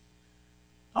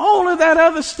 All of that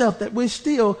other stuff that we're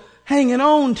still hanging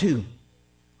on to.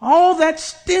 All that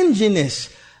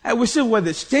stinginess. We're still,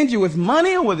 whether it's stingy with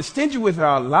money or whether it's stingy with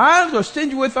our lives or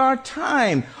stingy with our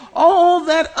time. All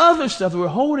that other stuff that we're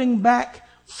holding back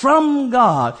from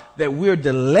God, that we're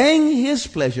delaying his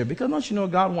pleasure. Because don't you know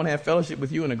God wants to have fellowship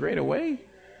with you in a greater way?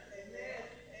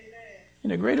 In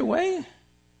a greater way?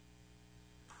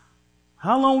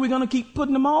 How long are we going to keep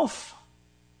putting them off?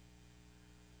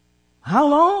 How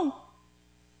long?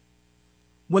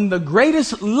 When the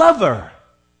greatest lover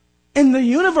in the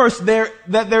universe that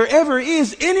there ever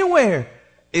is anywhere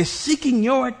is seeking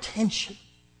your attention.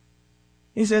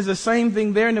 He says the same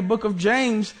thing there in the book of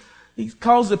James. He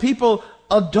calls the people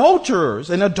adulterers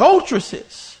and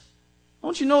adulteresses.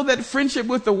 Don't you know that friendship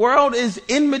with the world is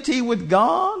enmity with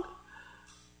God?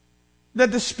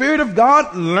 That the Spirit of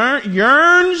God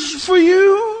yearns for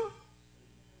you?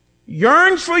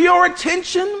 Yearns for your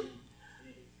attention?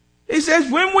 He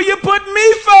says, when will you put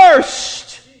me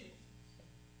first?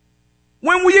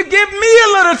 When will you give me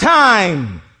a little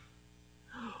time?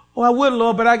 Oh, I would,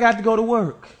 Lord, but I got to go to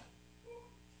work.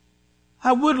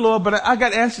 I would, Lord, but I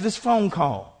got to answer this phone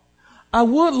call. I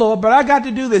would, Lord, but I got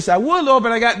to do this. I would, Lord,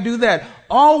 but I got to do that.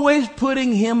 Always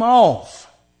putting him off.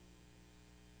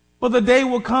 But the day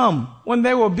will come when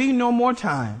there will be no more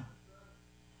time.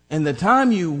 And the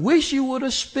time you wish you would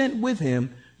have spent with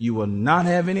him, you will not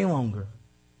have any longer.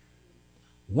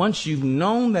 Once you've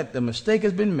known that the mistake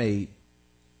has been made,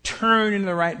 turn in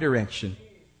the right direction.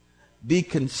 Be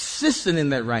consistent in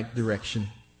that right direction.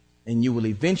 And you will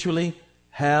eventually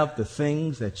have the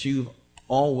things that you've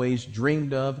always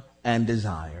dreamed of and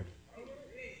desired.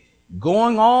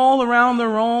 Going all around the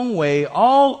wrong way,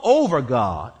 all over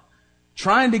God,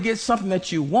 trying to get something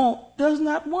that you want, does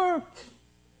not work.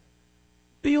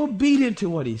 Be obedient to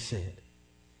what he said.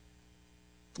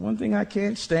 One thing I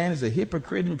can't stand is a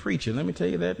hypocrite in preaching. Let me tell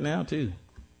you that now too.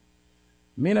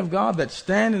 Men of God that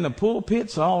stand in the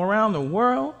pulpits all around the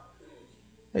world,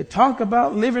 they talk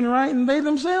about living right and they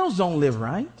themselves don't live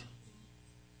right.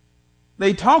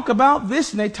 They talk about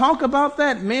this and they talk about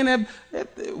that. Men have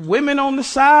women on the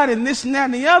side and this and that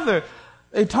and the other.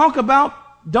 They talk about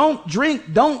don't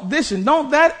drink, don't this and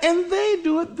don't that, and they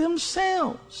do it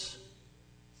themselves.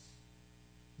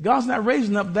 God's not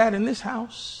raising up that in this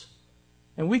house.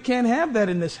 And we can't have that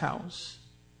in this house.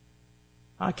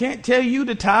 I can't tell you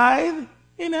to tithe,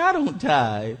 and I don't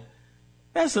tithe.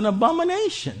 That's an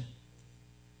abomination.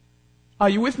 Are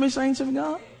you with me, saints of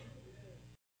God?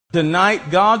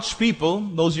 Tonight, God's people,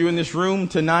 those of you in this room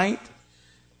tonight,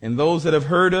 and those that have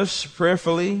heard us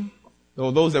prayerfully,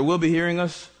 or those that will be hearing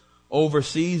us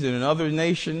overseas and in other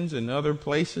nations and other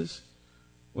places,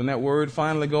 when that word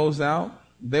finally goes out,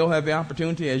 they'll have the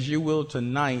opportunity, as you will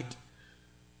tonight,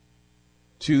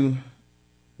 to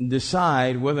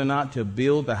decide whether or not to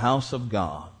build the house of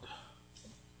God.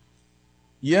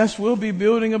 Yes, we'll be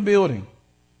building a building.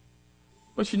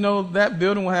 But you know, that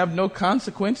building will have no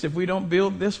consequence if we don't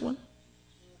build this one.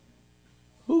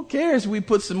 Who cares if we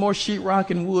put some more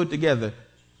sheetrock and wood together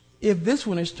if this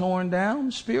one is torn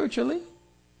down spiritually?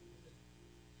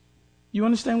 You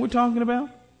understand what we're talking about?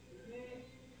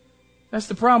 That's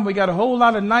the problem. We got a whole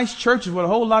lot of nice churches with a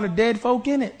whole lot of dead folk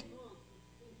in it.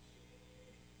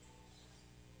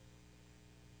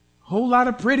 Whole lot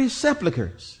of pretty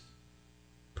sepulchres.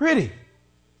 Pretty,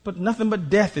 but nothing but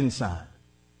death inside.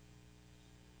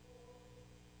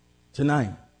 Tonight,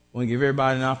 I want to give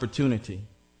everybody an opportunity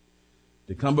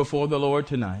to come before the Lord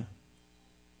tonight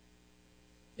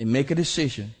and make a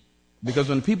decision. Because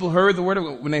when people heard the word,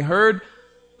 when they heard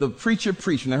the preacher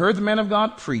preach, when they heard the man of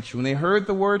God preach, when they heard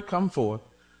the word come forth,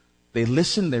 they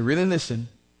listened, they really listened.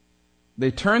 They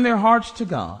turned their hearts to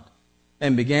God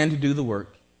and began to do the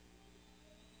work.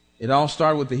 It all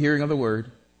started with the hearing of the word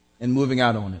and moving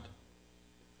out on it.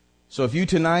 So if you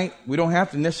tonight, we don't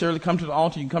have to necessarily come to the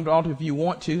altar. You can come to the altar if you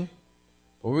want to.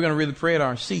 But we're going to really pray at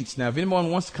our seats. Now, if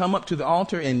anyone wants to come up to the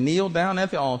altar and kneel down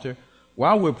at the altar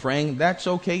while we're praying, that's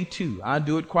okay too. I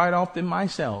do it quite often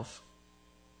myself.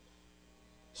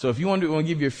 So if you want to,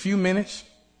 give you a few minutes,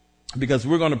 because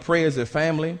we're going to pray as a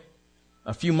family,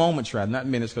 a few moments rather, not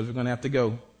minutes, because we're going to have to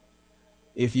go.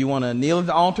 If you want to kneel at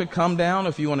the altar, come down.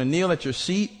 If you want to kneel at your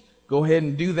seat, go ahead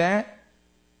and do that.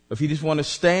 If you just want to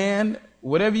stand,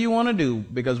 whatever you want to do,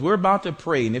 because we're about to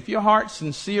pray. And if your heart's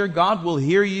sincere, God will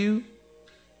hear you.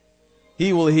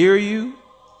 He will hear you,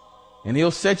 and He'll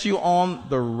set you on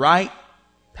the right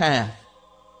path.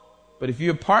 But if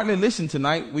you're partly listening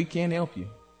tonight, we can't help you.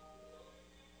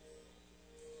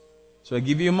 So I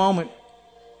give you a moment.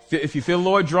 If you feel the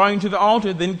Lord drawing you to the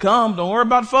altar, then come. Don't worry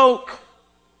about folk.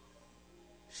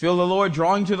 Feel the Lord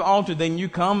drawing to the altar, then you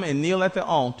come and kneel at the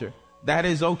altar. That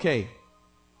is okay.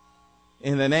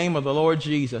 In the name of the Lord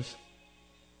Jesus.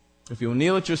 If you'll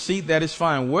kneel at your seat, that is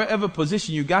fine. Wherever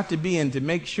position you got to be in to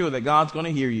make sure that God's going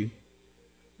to hear you.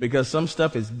 Because some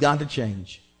stuff has got to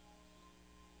change.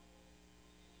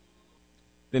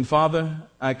 Then, Father,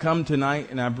 I come tonight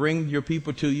and I bring your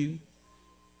people to you.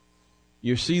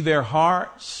 You see their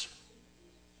hearts.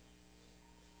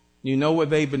 You know what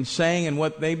they've been saying and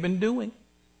what they've been doing.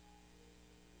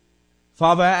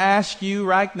 Father, I ask you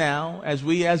right now, as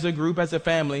we as a group, as a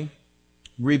family,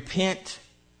 repent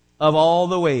of all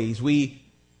the ways. We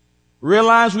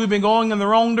realize we've been going in the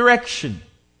wrong direction.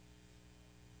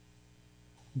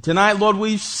 Tonight, Lord,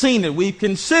 we've seen it. We've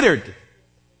considered.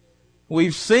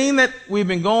 We've seen that we've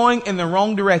been going in the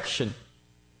wrong direction.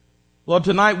 Lord,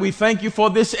 tonight we thank you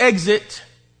for this exit.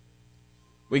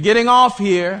 We're getting off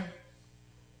here.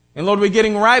 And Lord, we're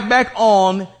getting right back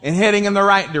on and heading in the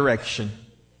right direction.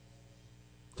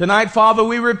 Tonight, Father,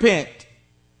 we repent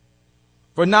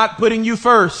for not putting you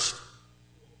first.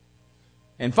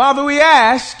 And Father, we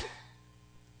ask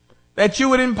that you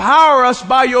would empower us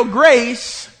by your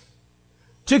grace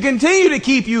to continue to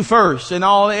keep you first in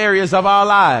all areas of our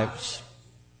lives.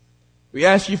 We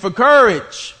ask you for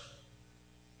courage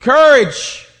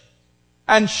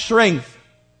and strength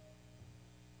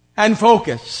and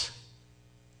focus,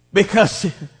 because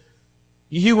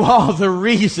you are the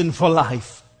reason for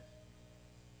life.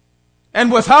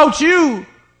 And without you,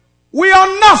 we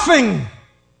are nothing.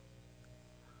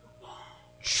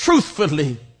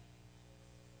 Truthfully,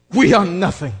 we are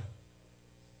nothing.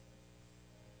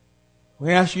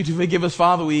 We ask you to forgive us,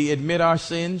 Father. We admit our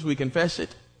sins. We confess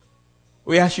it.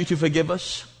 We ask you to forgive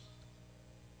us.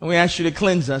 And we ask you to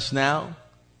cleanse us now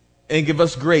and give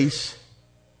us grace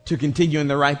to continue in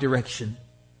the right direction.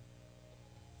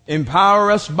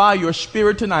 Empower us by your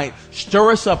Spirit tonight.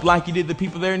 Stir us up like you did the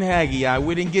people there in Haggai.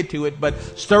 We didn't get to it, but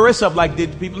stir us up like you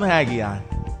did the people in Haggai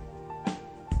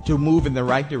to move in the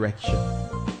right direction.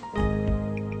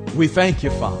 We thank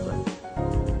you, Father,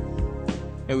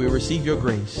 and we receive your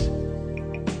grace.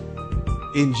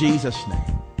 In Jesus'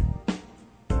 name.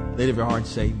 Let every heart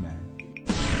say amen.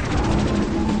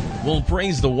 Well,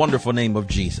 praise the wonderful name of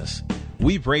Jesus.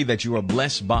 We pray that you are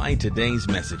blessed by today's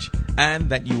message and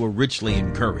that you are richly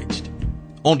encouraged.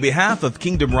 On behalf of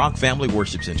Kingdom Rock Family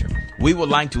Worship Center, we would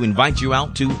like to invite you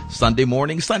out to Sunday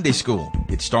morning Sunday school.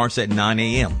 It starts at 9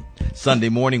 a.m. Sunday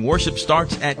morning worship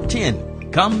starts at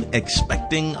 10. Come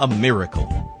expecting a miracle.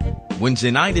 Wednesday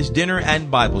night is dinner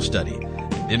and Bible study.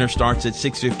 Dinner starts at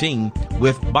 6:15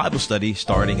 with Bible study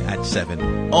starting at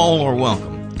 7. All are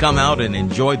welcome. Come out and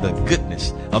enjoy the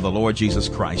goodness of the Lord Jesus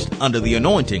Christ under the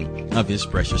anointing of His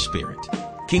precious Spirit.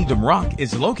 Kingdom Rock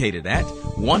is located at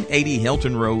 180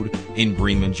 Hilton Road in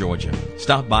Bremen, Georgia.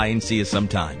 Stop by and see us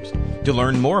sometimes. To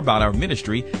learn more about our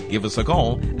ministry, give us a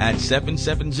call at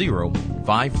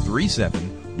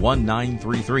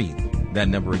 770-537-1933. That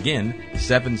number again,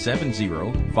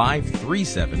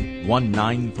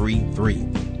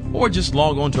 770-537-1933. Or just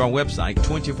log on to our website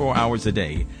 24 hours a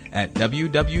day at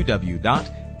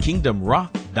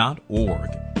www.kingdomrock.org.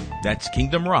 That's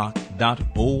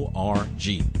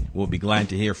kingdomrock.org. We'll be glad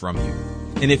to hear from you.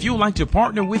 And if you would like to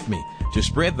partner with me to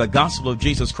spread the gospel of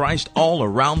Jesus Christ all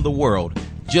around the world,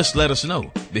 just let us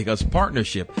know, because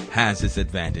partnership has its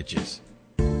advantages.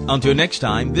 Until next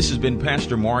time, this has been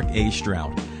Pastor Mark A.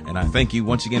 Stroud, and I thank you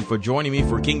once again for joining me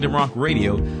for Kingdom Rock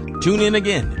Radio. Tune in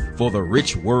again for the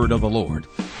rich word of the Lord.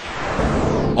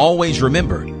 Always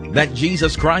remember that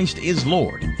Jesus Christ is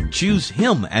Lord. Choose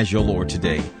Him as your Lord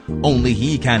today. Only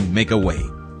He can make a way.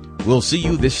 We'll see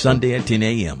you this Sunday at 10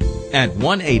 a.m. at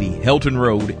 180 Hilton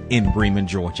Road in Bremen,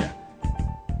 Georgia.